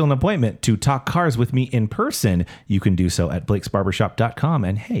to schedule an appointment to talk cars with me in person, you can do so at blakesbarbershop.com.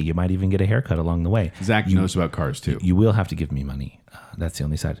 And hey, you might even get a haircut along the way. Zach knows about cars, too. You will have to give me money. That's the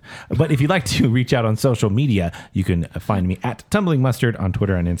only side. But if you'd like to reach out on social media, you can find me at Tumbling Mustard on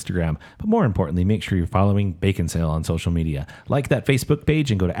Twitter and Instagram. But more importantly, make sure you're following Bacon Sale on social media. Like that Facebook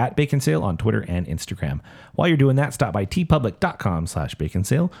page and go to @BaconSale on Twitter and Instagram. While you're doing that, stop by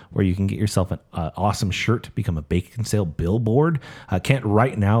tpublic.com/baconsale, where you can get yourself an awesome shirt, become a Bacon Sale billboard. Kent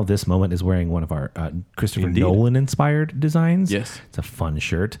right now, this moment, is wearing one of our Christopher Indeed. Nolan-inspired designs. Yes. It's a fun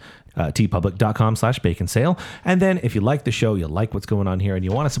shirt. tpublic.com/baconsale. And then if you like the show, you like what's going on here, and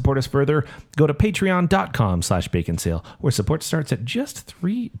you want to support us further, go to patreon.com/baconsale, where support starts at just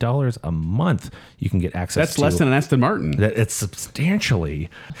 $3 a month. You can get access That's less than an Aston Martin. it's substantially.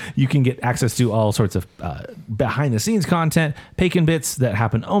 You can get access to all sorts of behind the scenes content, Bacon Bits that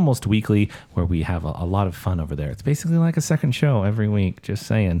happen almost weekly, where we have a lot of fun over there. It's basically like a second show every week, just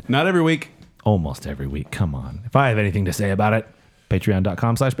saying. Not every week. Almost every week. Come on. If I have anything to say about it,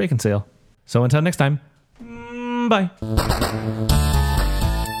 patreon.com/baconsale. So until next time, bye.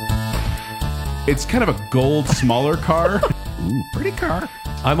 It's kind of a gold, smaller car. Ooh, pretty car.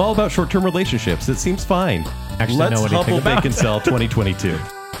 I'm all about short-term relationships. It seems fine. Actually, Let's know anything humble about Bacon Cell 2022.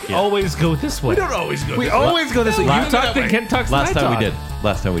 Always go this way. We don't always go. We always go this way. You Last- talk, then Kent talks, Last and I time we talk. did.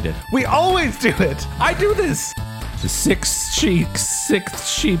 Last time we did. We always do it. I do this. Six sheep, sick.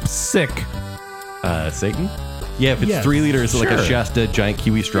 Satan? Yeah, if it's Yes, 3 liters, like a sure. Shasta giant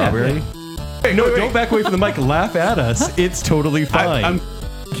kiwi strawberry. Hey, No, don't back away from the mic. Laugh at us. It's totally fine.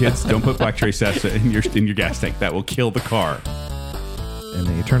 Kids, don't put Black Cherry Sasta in your gas tank. That will kill the car. In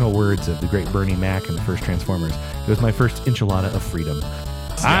the eternal words of the great Bernie Mac in the first Transformers, it was my first enchilada of freedom.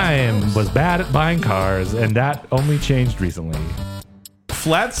 Was bad at buying cars, and that only changed recently.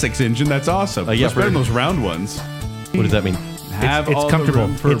 Flat 6 engine. That's awesome. yeah, Much better than for- those round ones. What does that mean? Have it's all the comfortable.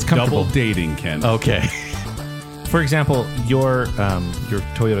 room for It's comfortable. double dating, Ken. Okay. For example, your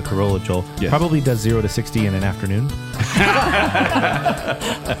Toyota Corolla, Joel, Yes. probably does 0 to 60 in an afternoon.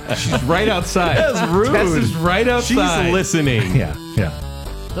 She's right outside. That's rude. Tess is right outside. She's listening. Yeah.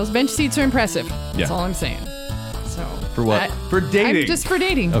 Those bench seats are impressive. Yeah. That's all I'm saying. So For what? For dating. Just for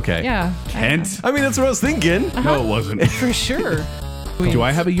dating. Okay. Yeah. Kent? I mean, that's what I was thinking. No, it wasn't. For sure. Do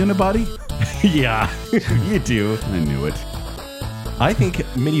I have a unibody? Yeah, you do. I knew it. I think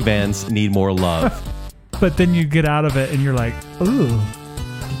minivans need more love. But then you get out of it and you're like, ooh.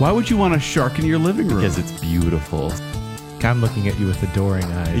 Why would you want a shark in your living room? Because it's beautiful. I'm looking at you with adoring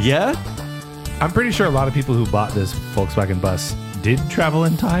eyes. Yeah? I'm pretty sure a lot of people who bought this Volkswagen bus did travel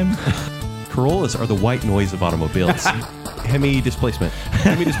in time. Corollas are the white noise of automobiles. Hemi displacement.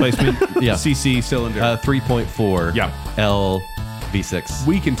 Hemi displacement. Yeah. CC cylinder. 3.4. Yeah. L V6.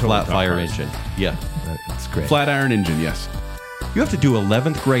 We can totally flat talk fire cars. engine. Yeah. That's great. Flat iron engine. Yes. You have to do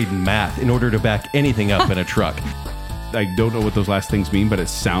 11th grade math in order to back anything up in a truck. I don't know what those last things mean, but it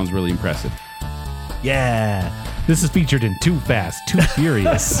sounds really impressive. Yeah. This is featured in Too Fast, Too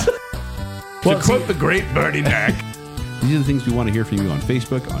Furious. To quote the great Bernie Mac. These are the things we want to hear from you on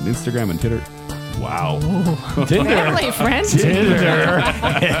Facebook, on Instagram, and Twitter. Wow. Family friend.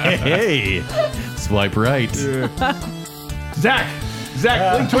 Hey. Swipe right. Zach,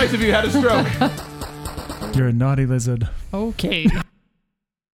 blink twice if you had a stroke. You're a naughty lizard. Okay.